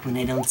of whack when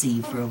I don't see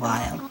you for a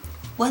while.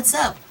 What's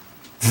up?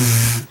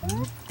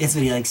 That's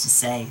what he likes to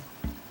say.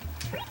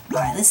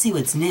 Alright, let's see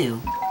what's new.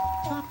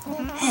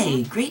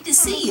 Hey, great to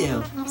see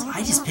you. So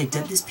I just picked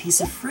up this piece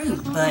of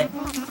fruit, but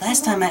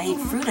last time I ate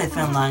fruit I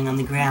found lying on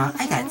the ground,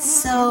 I got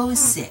so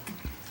sick.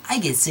 I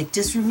get sick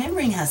just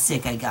remembering how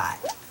sick I got.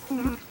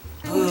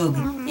 Ugh.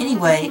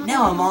 Anyway,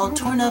 now I'm all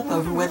torn up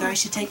over whether I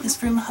should take this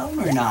from home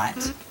or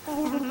not.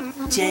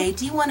 Jay,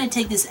 do you want to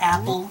take this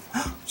apple?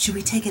 Should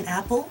we take an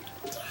apple?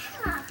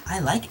 Yeah. I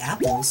like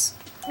apples.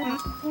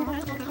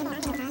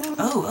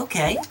 Oh,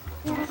 okay.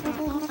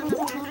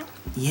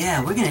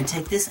 Yeah, we're gonna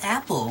take this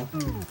apple.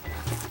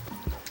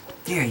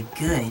 Very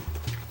good.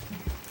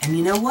 And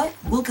you know what?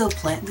 We'll go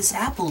plant this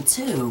apple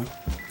too.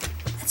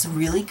 That's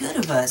really good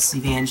of us,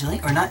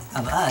 Evangeline. Or not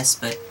of us,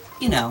 but,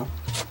 you know.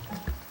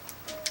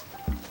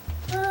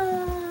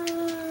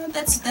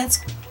 That's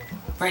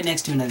right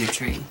next to another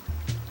tree.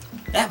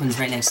 That one's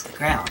right next to the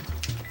ground.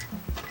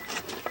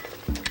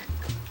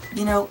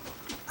 You know,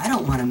 I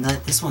don't want to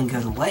let this one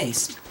go to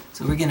waste.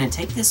 So we're going to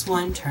take this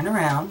one, turn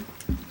around,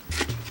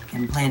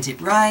 and plant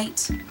it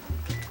right...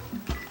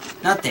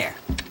 Not there.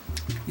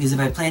 Because if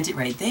I plant it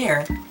right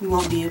there, we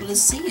won't be able to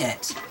see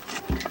it.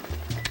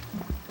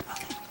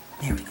 Okay,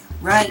 there we go.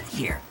 Right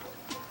here.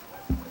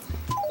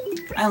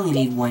 I only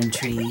need one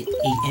tree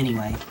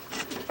anyway.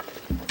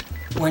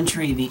 One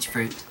tree of each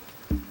fruit.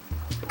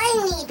 I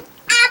need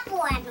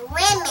apple and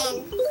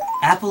lemon.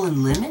 Apple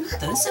and lemon?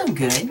 Those sound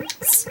good.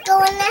 Let's go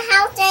in the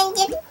house and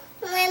get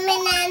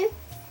lemon and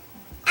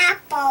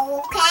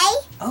apple,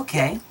 okay?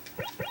 Okay.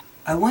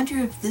 I wonder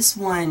if this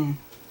one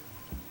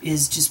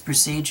is just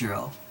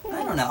procedural.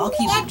 I don't know. I'll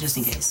keep it just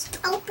in case.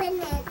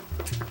 Open it.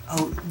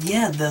 Oh,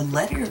 yeah, the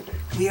letter.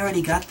 We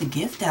already got the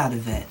gift out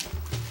of it.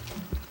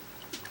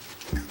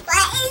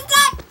 What is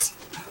it?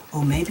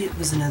 Oh, maybe it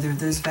was another of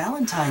those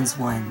Valentine's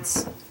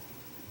ones.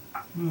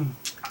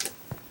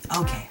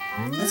 Okay,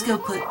 let's go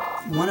put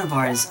one of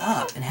ours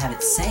up and have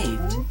it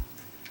saved.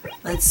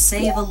 Let's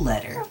save a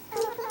letter.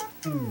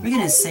 We're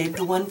gonna save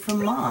the one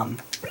from Mom.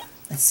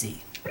 Let's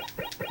see.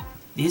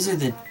 These are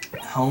the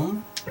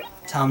home,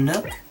 Tom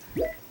Nook.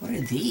 What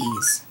are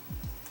these?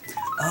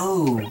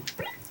 Oh,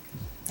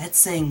 that's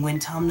saying when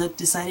Tom Nook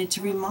decided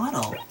to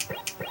remodel.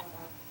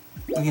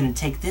 We're gonna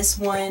take this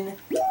one,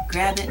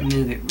 grab it, and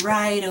move it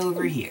right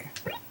over here.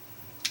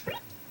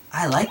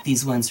 I like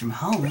these ones from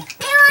home. I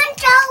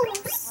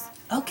want those.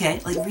 Okay,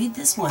 like read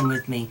this one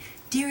with me.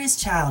 Dearest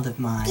child of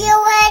mine. Dear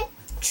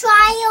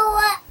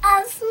child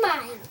of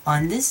mine.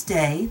 On this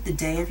day, the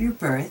day of your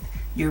birth,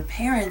 your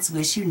parents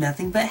wish you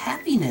nothing but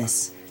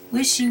happiness.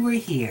 Wish you were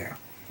here.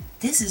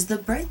 This is the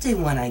birthday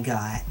one I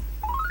got.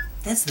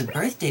 That's the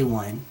birthday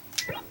one.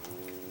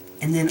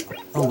 And then,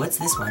 oh, what's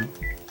this one?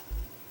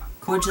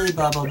 Cordially,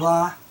 blah, blah,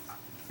 blah.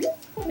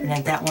 You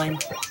like that one?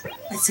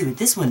 Let's see what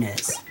this one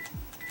is.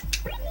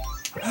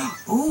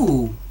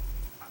 Ooh.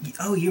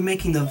 Oh, you're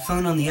making the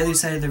phone on the other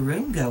side of the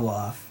room go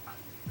off.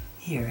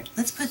 Here,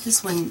 let's put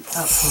this one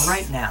up for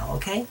right now,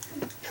 okay?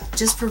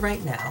 Just for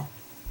right now.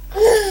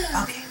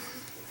 Okay.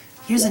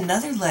 Here's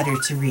another letter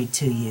to read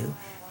to you.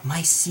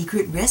 My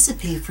secret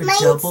recipe for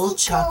double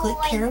chocolate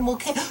caramel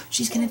cake.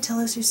 She's going to tell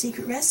us her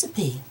secret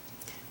recipe.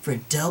 For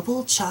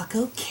double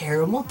chocolate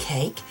caramel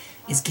cake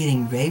is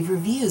getting rave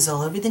reviews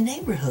all over the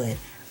neighborhood.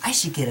 I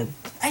should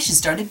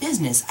start a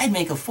business. I'd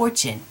make a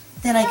fortune.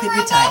 Then I could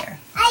retire.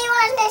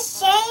 I want to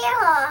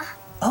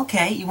share.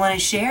 Okay, you want to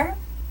share?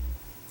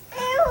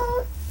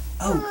 Oh.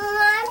 I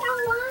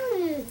don't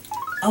want.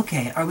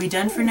 Okay, are we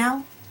done for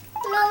now?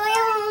 No,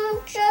 I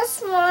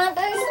just want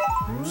to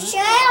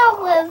share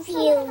with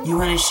you. You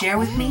want to share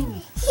with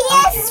me?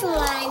 Yes,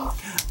 one.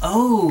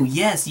 Oh,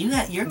 yes, you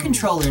got your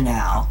controller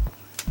now.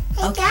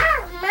 I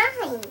got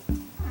mine.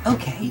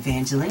 Okay,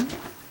 Evangeline.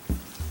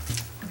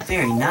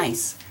 Very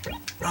nice.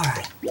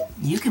 Alright,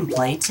 you can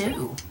play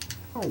too.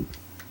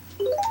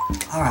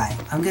 Alright,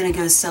 I'm going to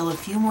go sell a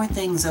few more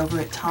things over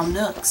at Tom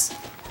Nook's,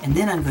 and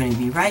then I'm going to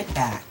be right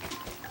back.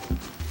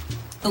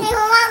 Oh.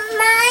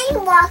 I want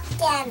mine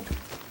working.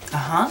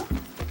 Uh-huh.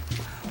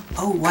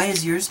 Oh, why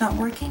is yours not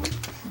working?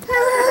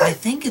 I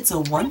think it's a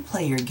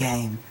one-player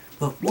game,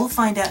 but we'll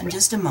find out in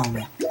just a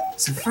moment.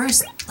 So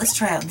first, let's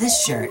try out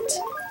this shirt.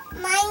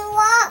 Mine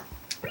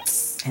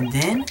works. And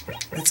then,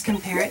 let's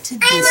compare it to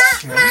this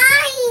shirt.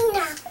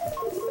 Mine.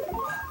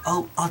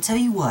 Oh, I'll tell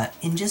you what.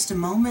 In just a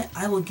moment,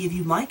 I will give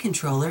you my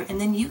controller, and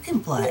then you can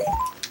play.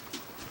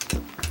 I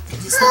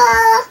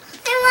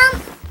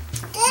want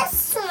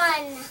this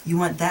one. You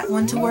want that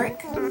one to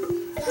work?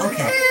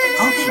 Okay,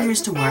 I'll get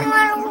yours to work.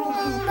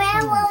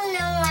 Where will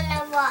no one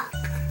work?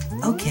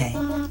 Okay,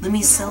 let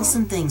me sell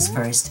some things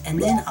first,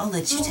 and then I'll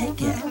let you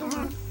take it.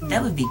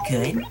 That would be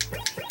good.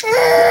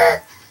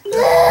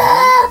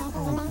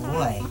 Oh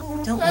boy,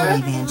 don't worry,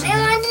 Evangeline. I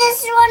want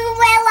this one,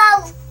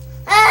 Willow.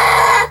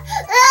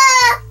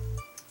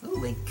 Oh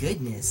my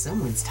goodness,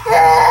 someone's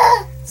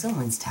tired.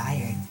 Someone's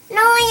tired.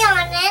 No, I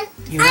aren't.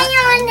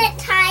 I aren't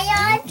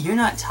tired. You're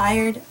not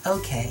tired?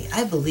 Okay,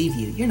 I believe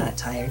you. You're not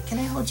tired. Can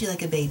I hold you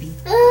like a baby?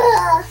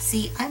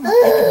 See, I can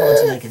hold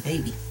you like a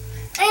baby.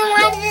 I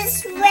want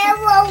this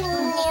Willow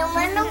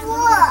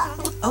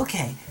work.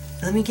 Okay,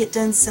 let me get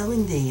done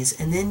selling these,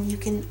 and then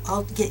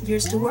I'll get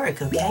yours to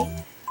work,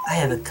 okay? I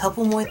have a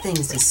couple more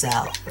things to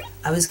sell.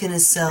 I was going to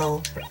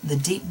sell the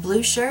deep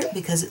blue shirt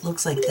because it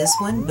looks like this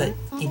one, but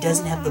it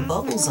doesn't have the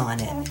bubbles on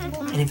it.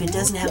 And if it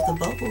doesn't have the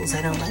bubbles,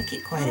 I don't like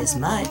it quite as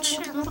much.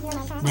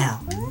 Now,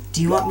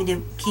 do you want me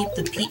to keep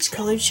the peach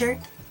colored shirt?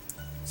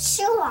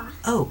 Sure.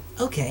 Oh,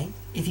 okay.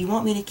 If you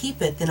want me to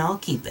keep it, then I'll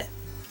keep it.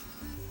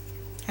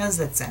 How's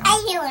that sound?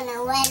 I want a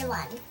red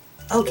one.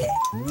 Okay.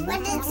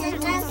 But it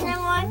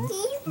doesn't work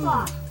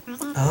either.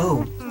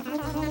 Oh.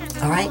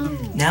 Alright,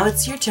 now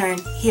it's your turn.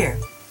 Here.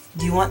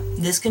 Do you want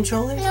this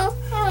controller? No.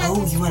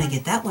 Oh, you want to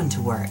get that one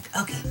to work.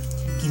 Okay.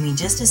 Give me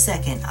just a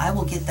second. I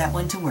will get that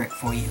one to work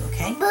for you,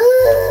 okay?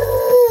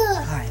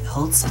 Alright,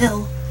 hold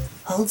still.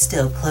 Hold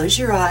still. Close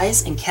your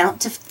eyes and count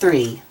to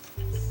 3.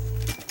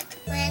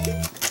 1.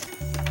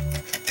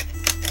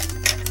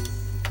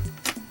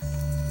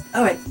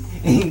 Alright.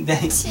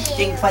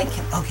 Didn't quite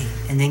count. Okay,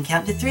 and then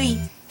count to 3.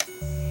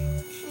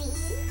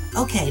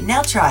 3. Okay,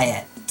 now try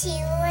it. 2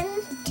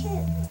 and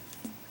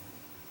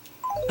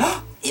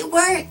 2. It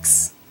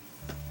works!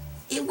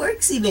 It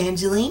works,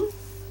 Evangeline.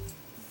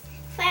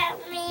 But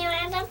me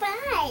want to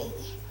buy.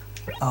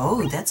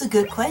 Oh, that's a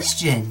good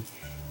question.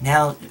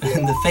 Now,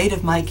 the fate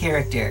of my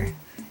character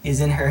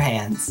is in her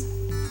hands.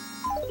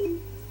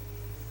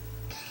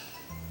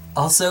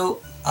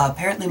 Also,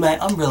 apparently my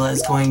umbrella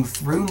is going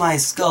through my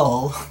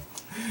skull.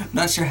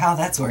 Not sure how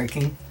that's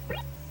working.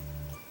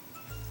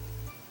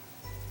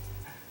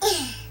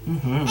 I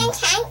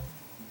can't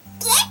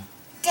get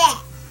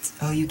that.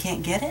 Oh, you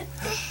can't get it?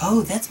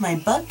 Oh, that's my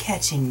bug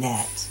catching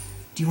net.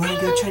 Do you want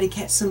to go try to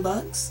catch some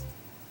bugs?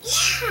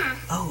 Yeah.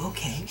 Oh,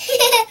 okay.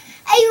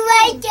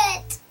 I like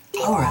it.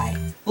 Alright,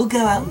 we'll go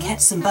out and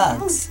catch some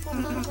bugs.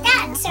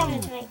 That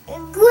sounds like a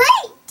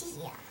great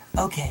idea.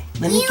 Okay,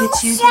 let me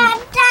get you... share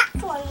that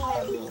one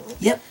with me.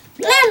 Yep,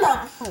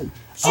 Mama, try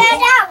Okay.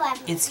 that one.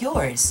 It's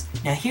yours.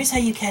 Now here's how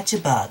you catch a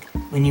bug.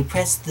 When you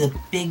press the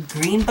big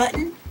green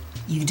button,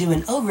 you do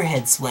an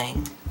overhead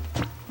swing.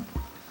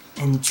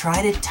 And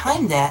try to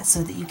time that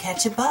so that you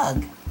catch a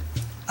bug.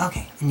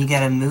 Okay, and you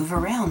gotta move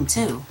around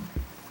too.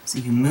 So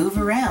you move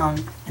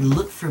around and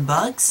look for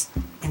bugs,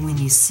 and when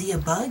you see a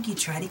bug, you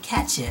try to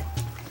catch it.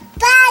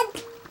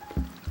 Bug.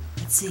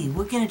 Let's see,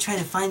 we're gonna try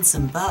to find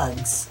some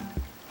bugs.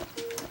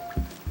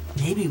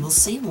 Maybe we'll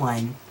see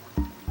one.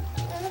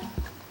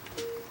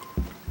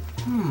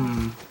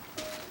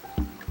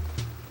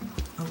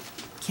 Oh,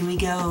 can we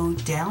go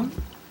down?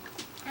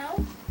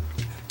 No.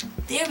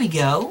 There we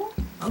go.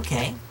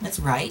 Okay, that's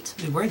right.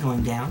 We were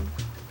going down.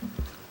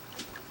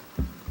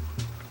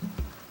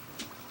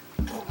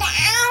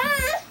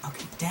 Down.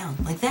 Okay, down,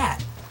 like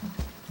that.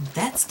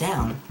 That's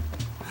down.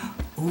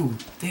 Ooh,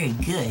 very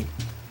good.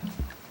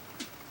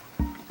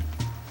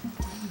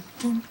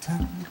 Dun,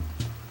 dun, dun.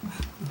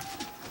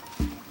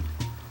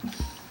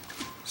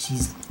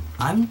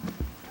 I'm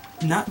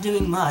not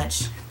doing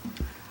much.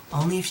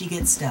 Only if she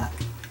gets stuck.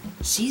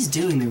 She's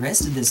doing the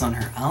rest of this on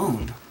her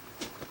own.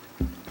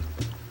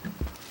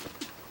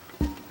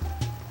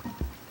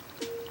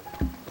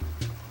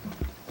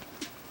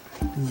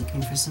 We're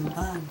looking for some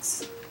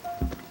bugs.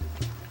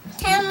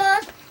 Mama,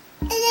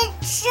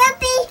 it should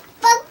be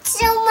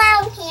bugs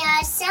around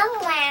here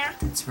somewhere.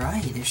 That's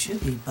right, there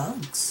should be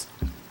bugs.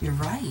 You're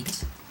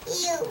right.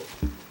 You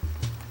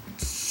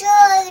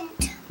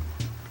should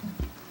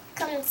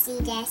come see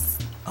this.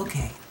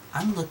 Okay,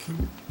 I'm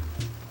looking.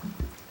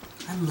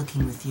 I'm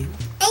looking with you.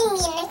 I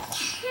mean a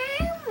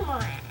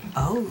camera.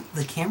 Oh,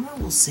 the camera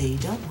will see.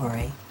 Don't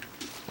worry.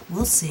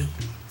 We'll see.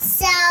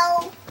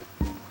 So,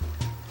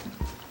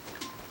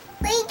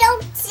 we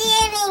don't see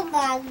any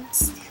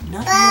bugs.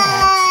 Not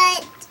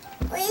yet.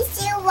 But we're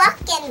still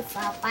looking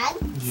for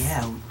bugs.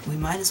 Yeah, we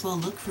might as well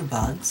look for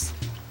bugs.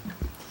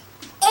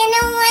 In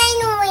the rain,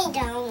 we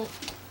don't.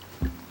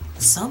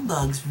 Some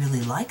bugs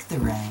really like the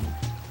rain.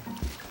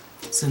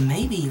 So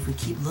maybe if we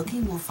keep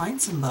looking, we'll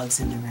find some bugs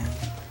in the rain.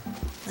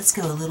 Let's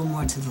go a little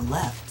more to the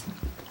left.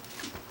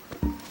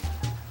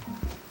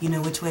 You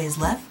know which way is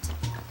left?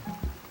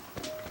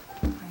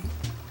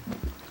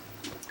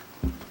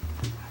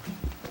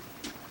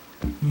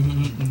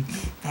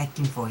 Back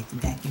and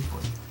forth, back and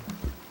forth.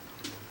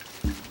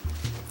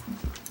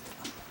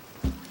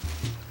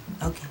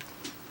 Okay.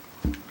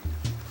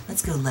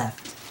 Let's go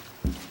left.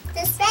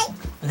 This way?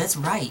 Oh, that's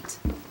right.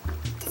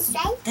 This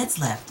way? That's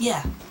left,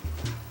 yeah.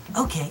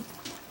 Okay.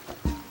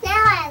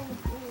 Now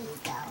we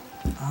go.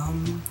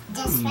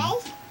 This way?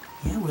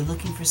 Yeah, we're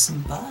looking for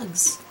some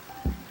bugs.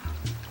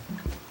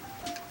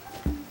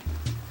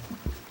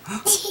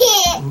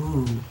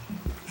 Ooh.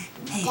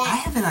 Hey, I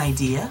have an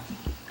idea.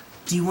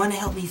 Do you want to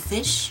help me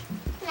fish?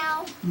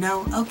 No.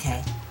 No?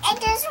 Okay. I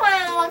just want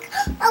to look.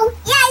 Oh,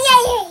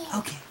 yeah.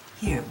 Okay,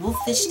 here, we'll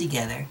fish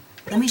together.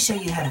 Let me show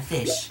you how to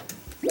fish.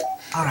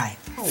 Alright,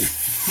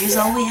 here's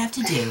all we have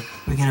to do.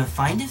 We're going to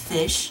find a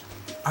fish.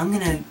 I'm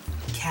going to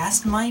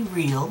cast my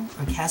reel,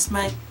 or cast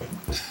my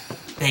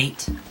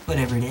bait,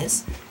 whatever it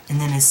is. And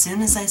then as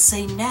soon as I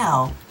say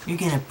now, you're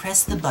going to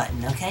press the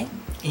button, okay?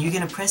 And you're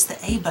going to press the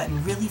A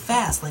button really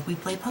fast, like we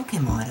play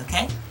Pokemon,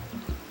 okay?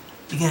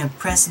 You're going to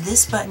press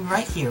this button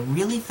right here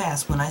really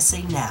fast when I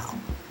say now,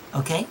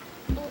 okay?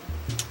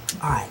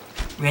 Alright,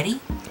 ready?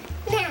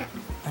 No.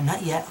 Oh,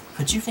 not yet.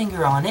 Put your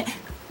finger on it.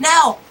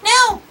 Now!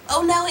 Now!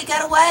 Oh no, it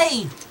got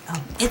away!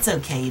 Oh, it's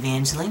okay,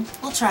 Evangeline.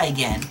 We'll try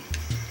again.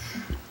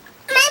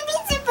 Maybe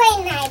to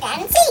play hide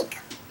and seek.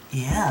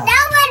 Yeah.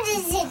 Now what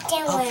is it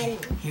doing? Okay,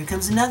 here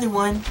comes another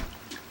one.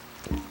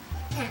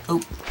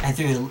 Oh, I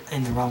threw it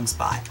in the wrong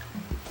spot.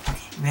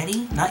 Okay,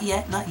 ready? Not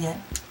yet, not yet.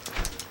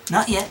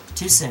 Not yet.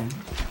 Too soon.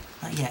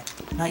 Not yet.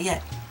 Not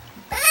yet.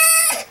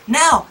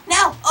 Now!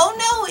 Now! Oh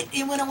no,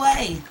 it went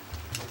away.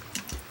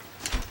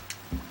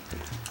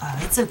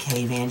 It's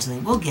okay,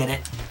 Evangeline. We'll get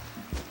it.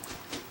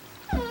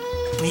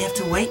 We have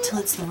to wait till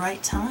it's the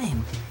right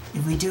time.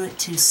 If we do it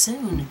too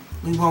soon,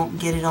 we won't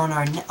get it on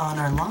our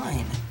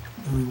line.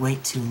 If we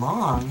wait too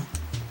long,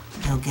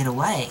 it'll get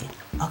away.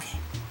 Okay.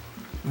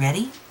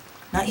 Ready?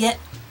 Not yet.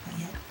 Not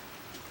yet.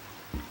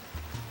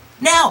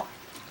 Now!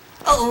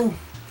 Uh-oh.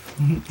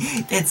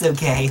 It's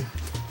okay.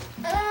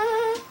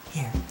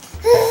 Here.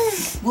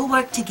 We'll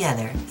work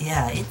together.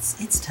 Yeah,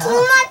 it's tough.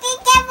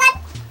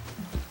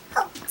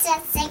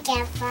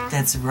 Together.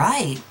 That's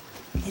right.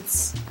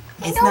 It's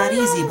not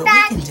easy, but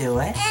we can do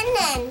it. And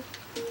then.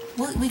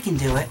 We can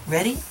do it.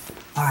 Ready?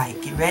 All right,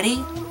 get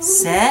ready,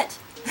 set,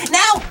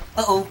 now!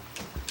 Uh-oh.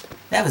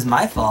 That was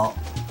my fault.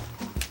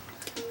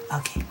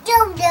 Okay.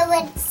 You do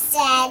it,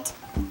 Sid.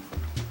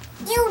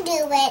 You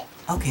do it.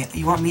 Okay,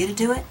 you want me to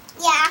do it?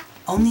 Yeah.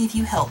 Only if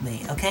you help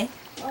me, okay?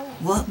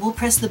 We'll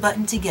press the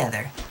button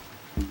together.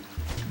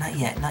 Not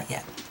yet, not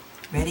yet.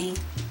 Ready?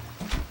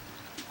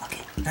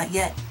 Okay, not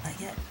yet, not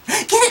yet.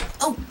 Get it!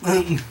 Oh!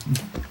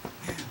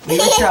 We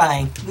were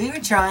trying. We were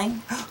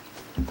trying.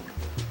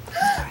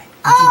 Alright,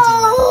 we can do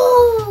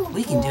it.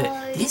 We can do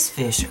it. These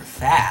fish are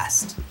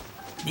fast.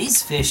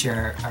 These fish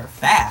are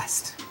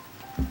fast.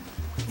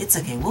 It's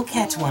okay, we'll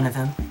catch one of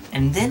them,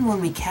 and then when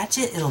we catch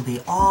it, it'll be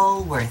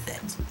all worth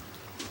it.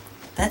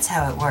 That's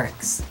how it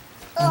works.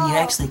 When you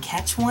actually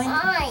catch one,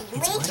 We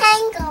it's worth it.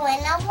 can go in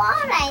the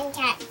water and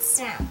catch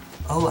some.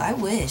 Oh, I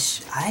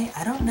wish. I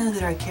don't know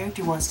that our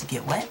character wants to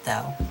get wet,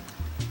 though.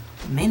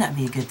 It may not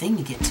be a good thing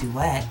to get too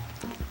wet.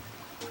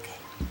 Okay.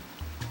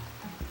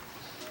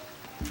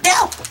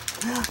 No!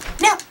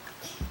 No!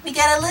 We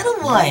got a little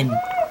one!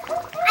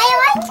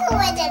 I like to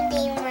with a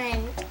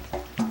demon.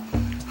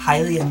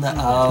 Highly in the...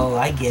 Oh,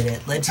 I get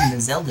it. Legend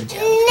of Zelda joke.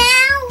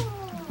 Now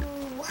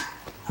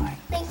Alright.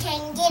 we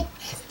can get.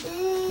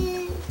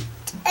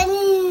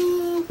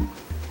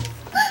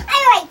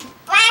 I like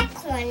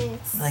black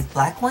ones. Like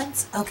black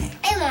ones? Okay.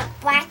 I want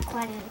black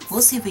ones.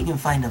 We'll see if we can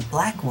find a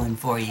black one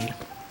for you.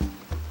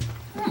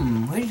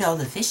 Where did all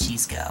the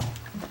fishies go?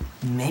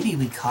 Maybe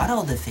we caught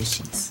all the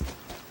fishies.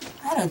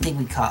 I don't think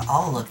we caught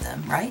all of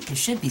them, right? There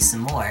should be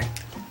some more.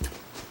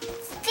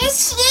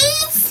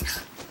 Fishies?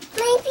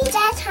 Maybe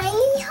that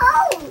tiny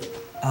hole.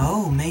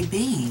 Oh,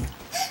 maybe.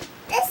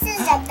 This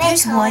is a big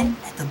There's hole. one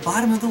at the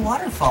bottom of the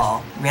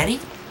waterfall. Ready?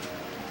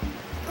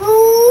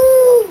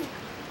 Ooh.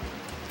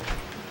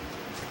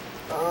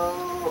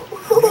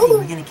 Ready,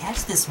 we're gonna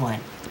catch this one.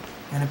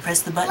 You wanna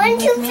press the button 1,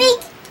 with 2, me?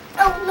 3.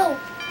 Oh no.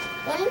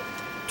 1,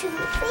 2,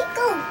 3,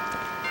 go.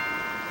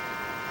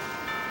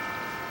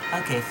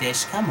 Okay,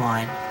 fish, come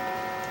on.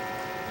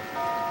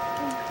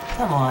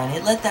 Come on,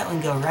 let that one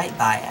go right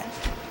by it.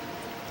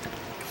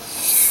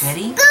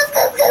 Ready? Go,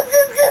 go, go,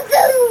 go, go,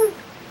 go.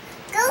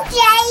 Go,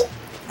 Jay.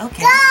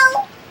 Okay,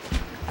 Go.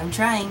 I'm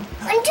trying.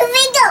 1, 2,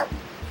 3, go.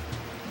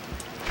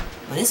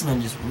 Well, this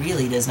one just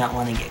really does not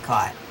want to get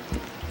caught.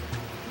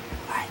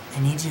 Alright, I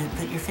need you to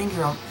put your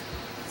finger on...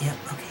 Yep,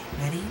 okay,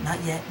 ready?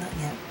 Not yet, not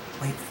yet.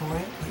 Wait for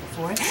it, wait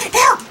for it.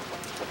 Now!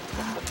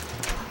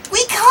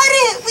 We caught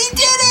it! We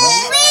did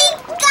it!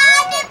 We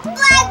got it,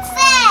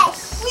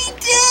 Blackfish. We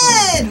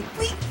did!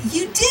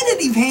 You did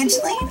it,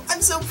 Evangeline!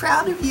 I'm so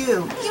proud of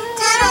you! You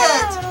did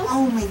it!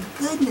 Oh my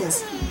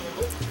goodness!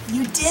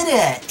 You did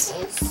it!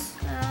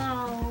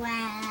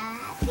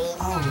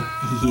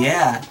 Oh,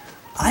 yeah.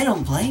 I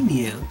don't blame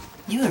you.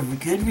 You have a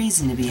good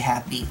reason to be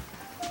happy.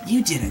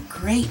 You did a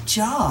great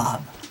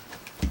job.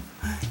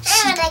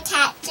 I'm gonna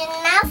catch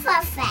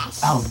another fish.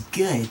 Oh,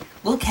 good.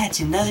 We'll catch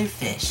another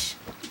fish.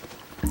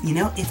 You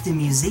know, if the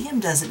museum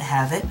doesn't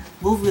have it,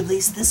 we'll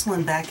release this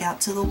one back out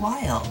to the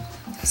wild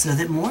so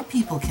that more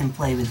people can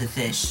play with the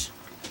fish.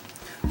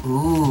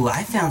 Ooh,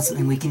 I found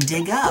something we can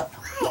dig up.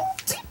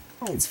 What?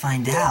 Let's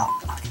find out.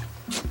 Okay.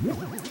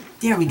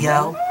 There we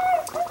go.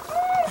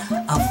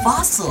 A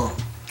fossil.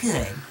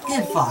 Good,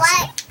 good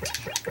fossil. What?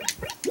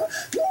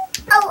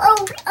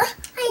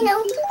 I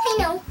know.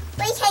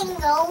 We can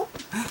go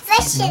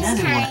fishing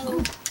another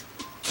time.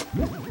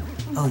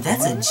 Oh,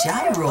 that's a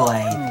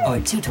gyroid. Or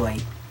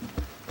tutoid.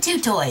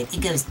 Tutoid.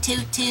 It goes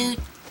toot toot.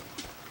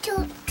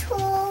 Toot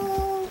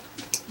toot.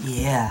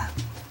 Yeah.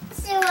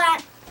 So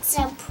it's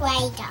a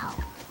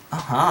Play-Doh.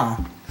 Uh-huh.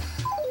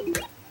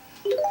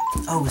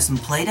 Oh, some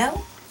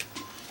Play-Doh?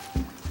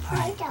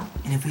 Alright. Play-Doh.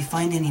 And if we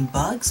find any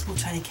bugs, we'll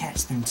try to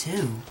catch them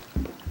too.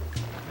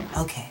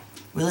 Okay.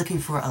 We're looking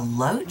for a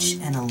loach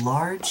and a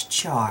large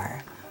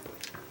char.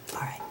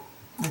 Alright.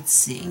 Let's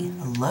see.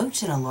 A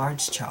loach and a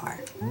large char.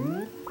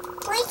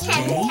 We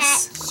can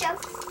Yes. catch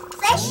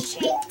a fish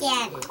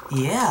again.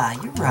 Yeah,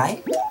 you're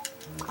right.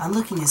 I'm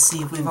looking to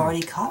see if we've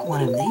already caught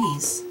one of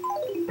these.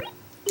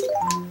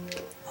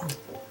 Oh.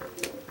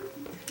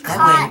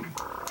 That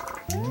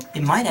way,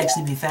 it might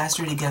actually be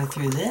faster to go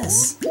through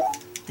this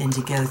than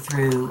to go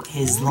through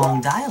his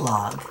long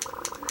dialogue.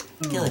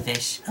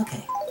 Killifish,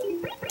 okay.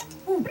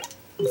 Ooh,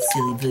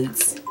 silly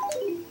boots.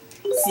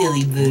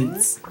 Silly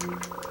boots.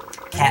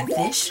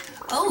 Catfish.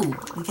 Oh,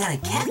 we got a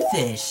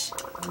catfish.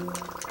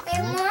 The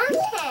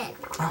mountain.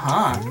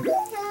 Uh-huh.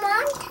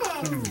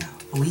 The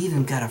mountain. We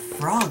even got a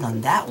frog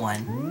on that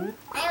one.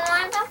 I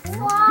want a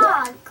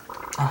frog.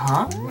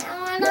 Uh-huh.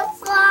 I want a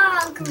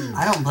frog.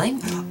 I don't blame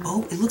you.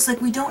 Oh, it looks like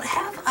we don't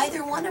have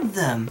either one of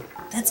them.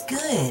 That's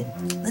good.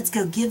 Let's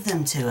go give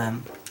them to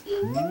him.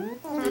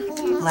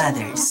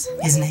 Blathers.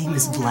 His name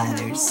is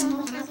Blathers.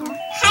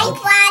 Hi,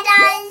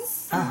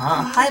 brothers.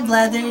 Uh-huh. Hi,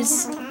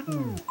 Blathers.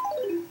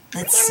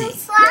 Let's Give me see.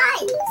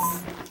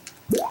 flies.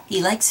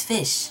 He likes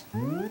fish.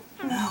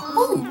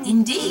 Oh,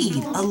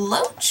 indeed. A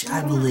loach,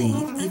 I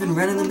believe. Even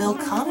run-of-the-mill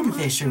common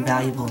fish are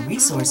valuable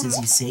resources,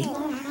 you see.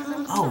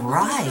 All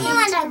right. I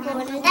want to go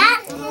to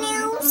that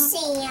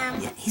museum.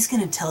 Yeah, he's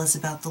going to tell us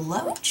about the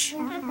loach.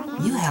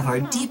 You have our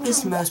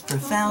deepest, most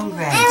profound I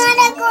gratitude. want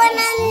to go to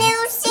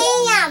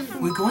the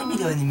museum. We're going to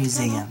go in the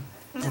museum.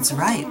 That's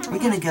right. We're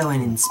going to go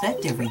and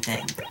inspect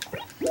everything.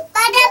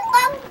 But the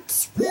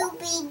bugs will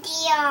be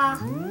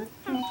there.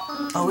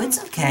 Oh, it's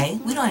okay.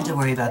 We don't have to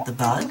worry about the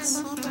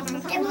bugs.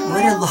 The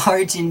What a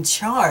large and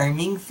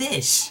charming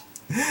fish.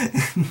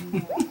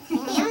 him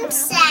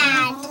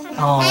sad.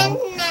 Oh.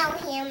 And now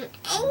him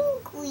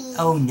angry.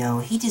 Oh no,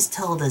 he just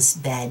told us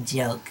bad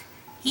joke.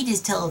 He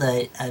just told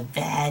a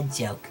bad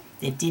joke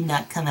that did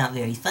not come out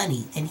very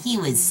funny, and he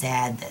was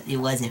sad that it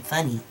wasn't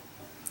funny.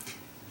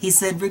 He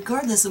said,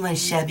 regardless of my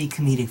shabby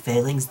comedic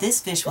failings,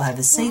 this fish will have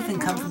a safe and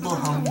comfortable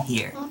home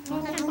here.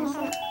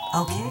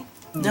 Okay.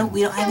 No,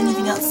 we don't have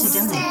anything else to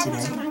donate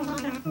today.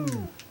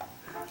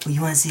 Well,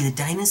 you want to see the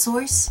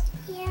dinosaurs?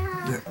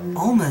 Yeah. We're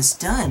almost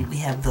done. We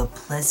have the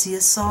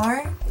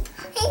plesiosaur.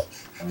 Hey,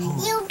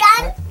 you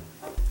done?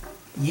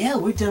 Yeah,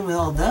 we're done with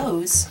all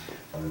those.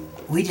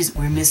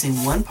 We're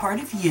missing one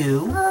part of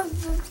you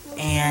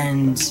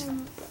and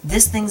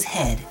this thing's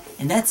head,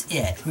 and that's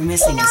it. We're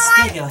missing a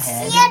stego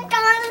head. See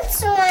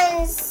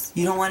dinosaurs.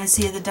 You don't want to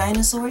see the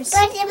dinosaurs?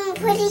 But I'm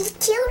pretty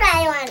cute.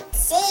 I want to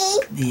see.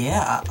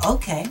 Yeah,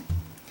 okay.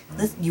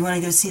 You want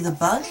to go see the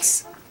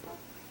bugs?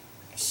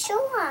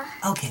 Sure.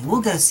 Okay,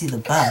 we'll go see the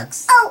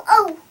bugs.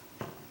 Oh.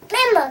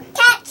 Remember,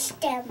 catch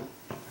them.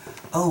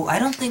 Oh, I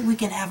don't think we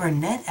can have our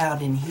net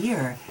out in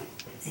here.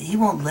 He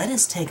won't let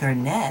us take our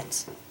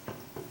net.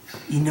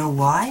 You know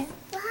why?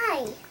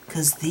 Why?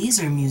 Because these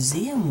are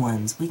museum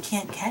ones. We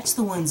can't catch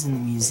the ones in the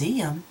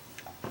museum.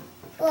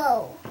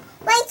 Whoa.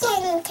 Why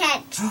can't you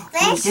catch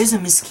fish? Wait, there's a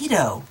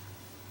mosquito.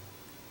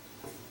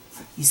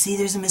 You see,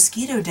 there's a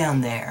mosquito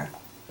down there.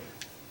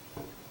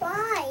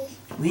 Why?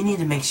 We need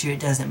to make sure it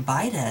doesn't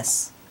bite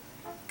us,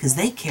 because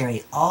they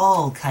carry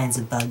all kinds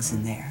of bugs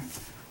in there.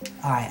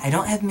 Alright, I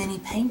don't have many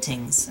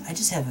paintings. I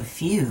just have a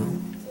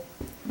few.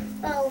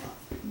 Oh.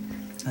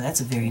 Oh,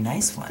 that's a very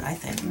nice one, I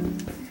think.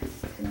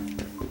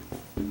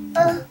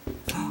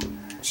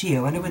 Gee,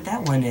 I wonder what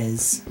that one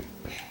is.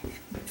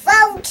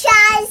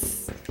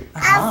 Photos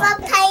Uh-huh. of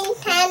a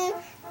painting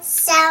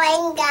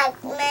selling got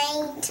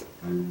made.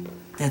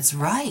 That's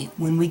right.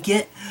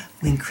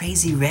 When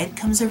Crazy Red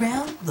comes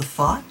around, the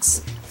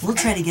fox, we'll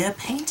try to get a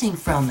painting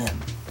from him.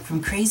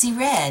 From Crazy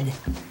Red.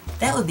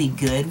 That would be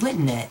good,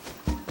 wouldn't it?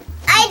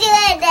 I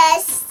do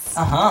this.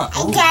 Uh-huh.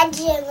 I got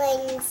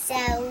doing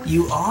so.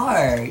 You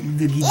are.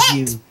 Look at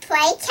you. Let's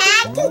play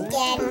tag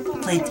again.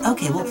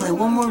 Okay, we'll play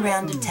one more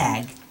round of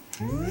tag.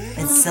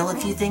 Let's sell a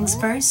few things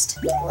first,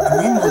 and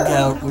then we'll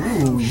go,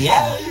 ooh,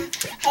 yeah.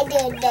 I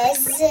do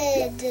this.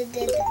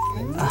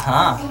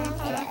 Uh-huh.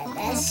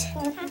 This.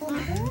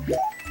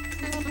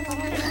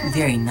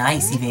 Very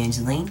nice,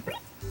 Evangeline.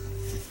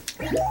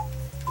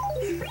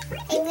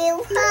 If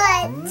you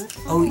hurt,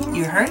 Oh,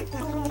 you're hurt?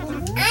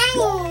 I'm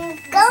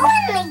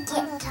going to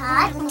get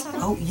taught.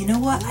 Oh, you know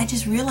what? I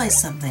just realized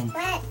something.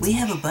 What? We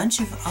have a bunch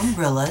of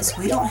umbrellas.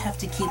 We don't have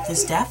to keep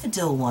this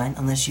daffodil one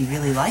unless you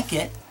really like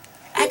it.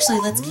 Actually,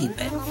 let's keep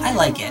it. I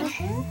like it.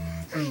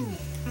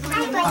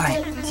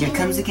 Alright, here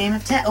comes a game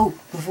of tag. Oh,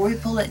 before we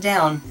pull it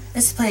down,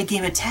 let's play a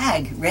game of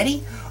tag.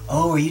 Ready?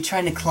 Oh, are you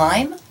trying to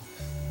climb?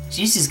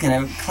 She's just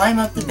gonna climb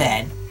up the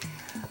bed.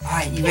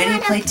 Alright, you ready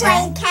to play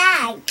tag?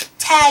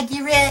 Tag,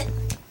 you ready?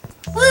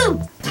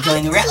 Woo! We're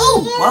going around.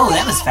 Oh, whoa,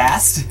 that was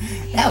fast.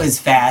 That was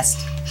fast.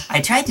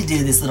 I tried to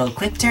do this little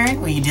quick turn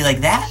where you do like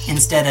that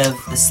instead of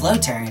the slow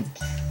turn.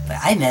 But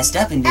I messed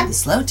up and did the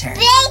slow turn.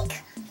 Big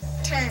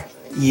turn.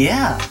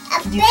 Yeah.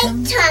 A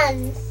big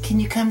turn. Can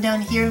you come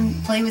down here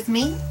and play with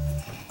me?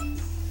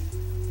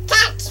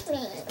 Catch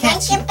me.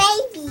 Catch like a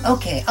baby.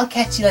 Okay, I'll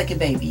catch you like a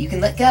baby. You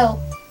can let go.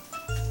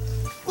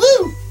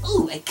 Woo!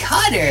 Ooh, I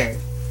caught her.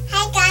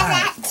 I got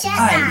that shot.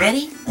 Alright,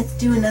 ready? Let's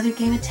do another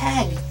game of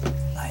tag.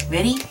 Alright,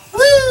 ready?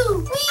 Woo!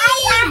 Wee! I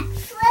got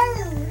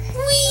through.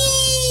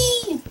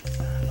 Wee!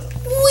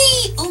 Wee!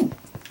 Ooh!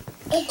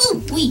 Ooh!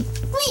 Wee!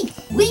 Wee!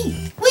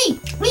 Wee! Wee!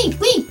 Wee! Wee!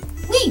 Wee!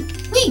 Wee!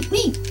 Wee!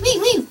 Wee!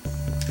 Wee!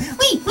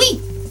 Wee! Wee!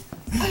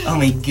 Oh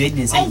my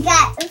goodness. I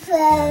got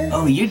through.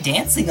 Oh, you're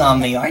dancing on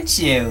me, aren't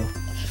you?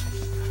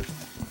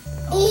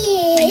 Are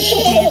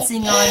you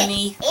dancing on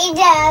me?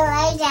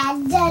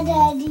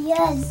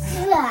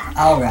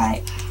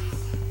 Alright.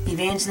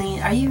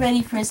 Evangeline, are you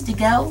ready for us to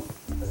go?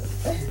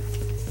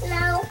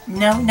 No.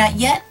 No, not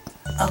yet?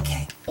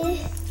 Okay.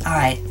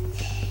 Alright.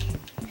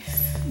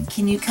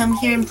 Can you come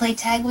here and play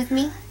tag with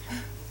me?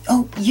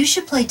 Oh, you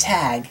should play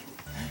tag.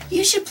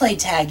 You should play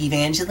tag,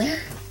 Evangeline.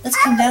 Let's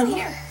come down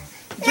here.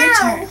 Your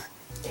turn.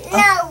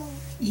 No.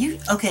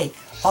 Okay,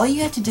 all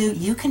you have to do,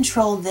 you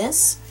control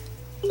this,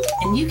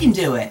 and you can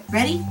do it.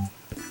 Ready?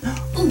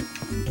 Ooh,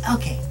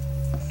 okay.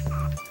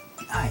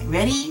 Alright,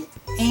 ready?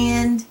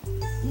 And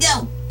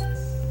go!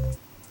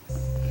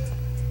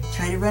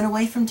 Try to run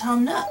away from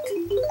Tom Nook.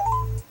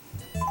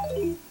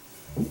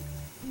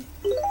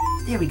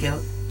 There we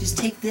go. Just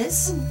take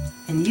this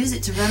and use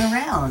it to run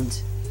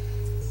around.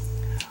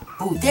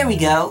 Oh, there we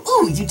go.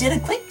 Ooh, you did a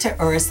quick turn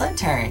or a slow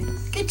turn.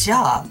 Good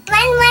job. Run.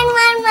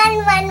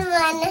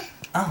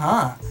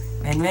 Uh-huh.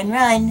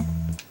 Run.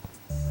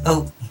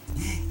 Oh,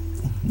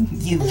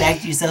 you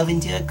backed yourself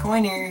into a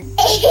corner.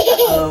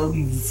 Oh,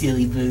 you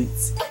silly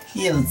boots.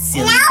 You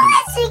silly Now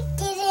boots.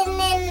 let's get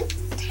in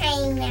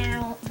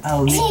timeout.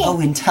 Oh,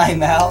 in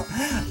timeout?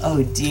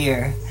 Oh,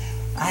 dear.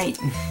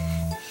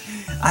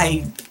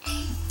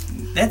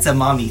 That's a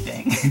mommy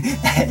thing.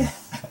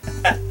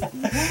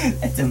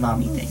 That's a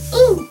mommy thing.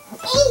 Ooh.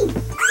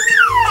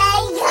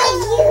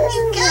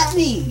 You got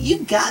me. You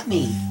got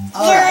me.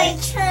 All right.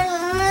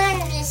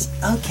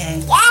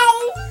 Okay.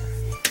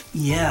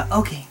 Yeah.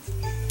 Okay.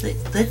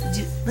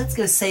 Let's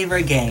go save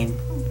our game.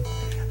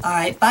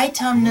 Alright, bye,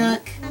 Tom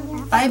Nook.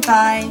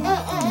 Bye-bye.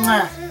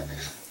 Mwah.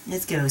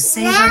 Let's go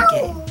save our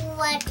game.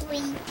 What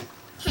we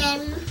can...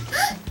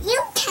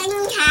 You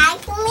can tag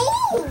me.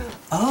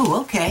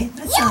 Oh, okay.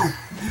 That's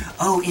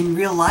Oh, in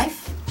real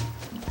life?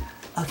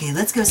 Okay,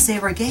 let's go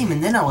save our game,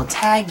 and then I will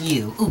tag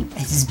you. Ooh, I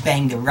just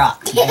banged a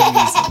rock for no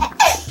reason.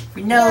 For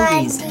no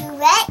reason. You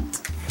want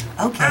to do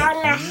it Okay.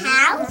 on a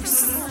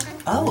house?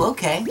 Oh,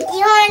 okay. You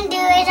want to do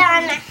it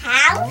on a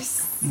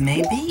house?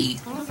 Maybe.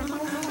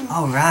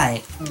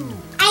 Alright.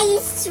 I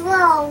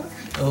swore.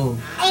 Oh,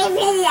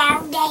 Every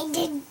time I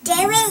did do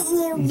it,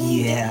 you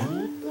yeah.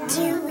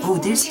 do it. Oh,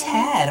 there's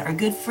Tad, our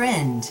good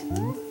friend.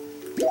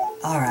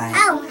 Alright.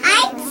 Oh,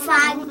 hi,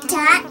 Frog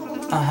Tut.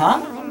 Uh-huh.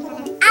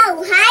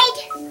 Oh, hi,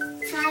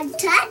 Frog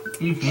Tut.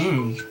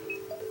 Mm-hmm.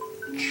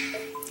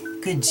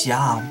 Good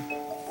job.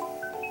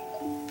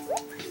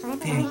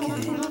 Very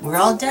good. We're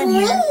all done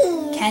here.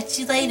 Catch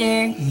you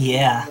later.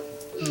 Yeah.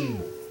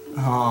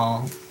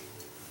 Oh.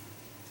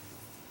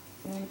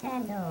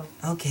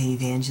 Okay,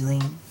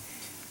 Evangeline.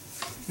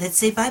 Let's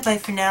say bye-bye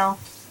for now.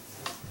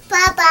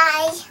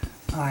 Bye-bye.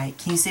 Alright,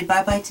 can you say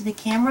bye-bye to the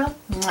camera?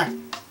 Mwah.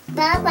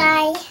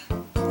 Bye-bye.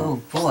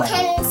 Oh, boy.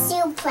 Can you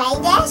still play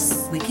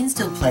this? We can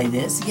still play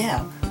this,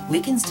 yeah. We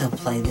can still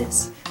play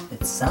this.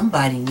 But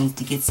somebody needs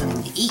to get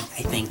something to eat,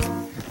 I think.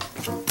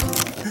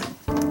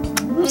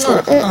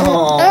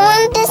 I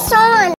want this on.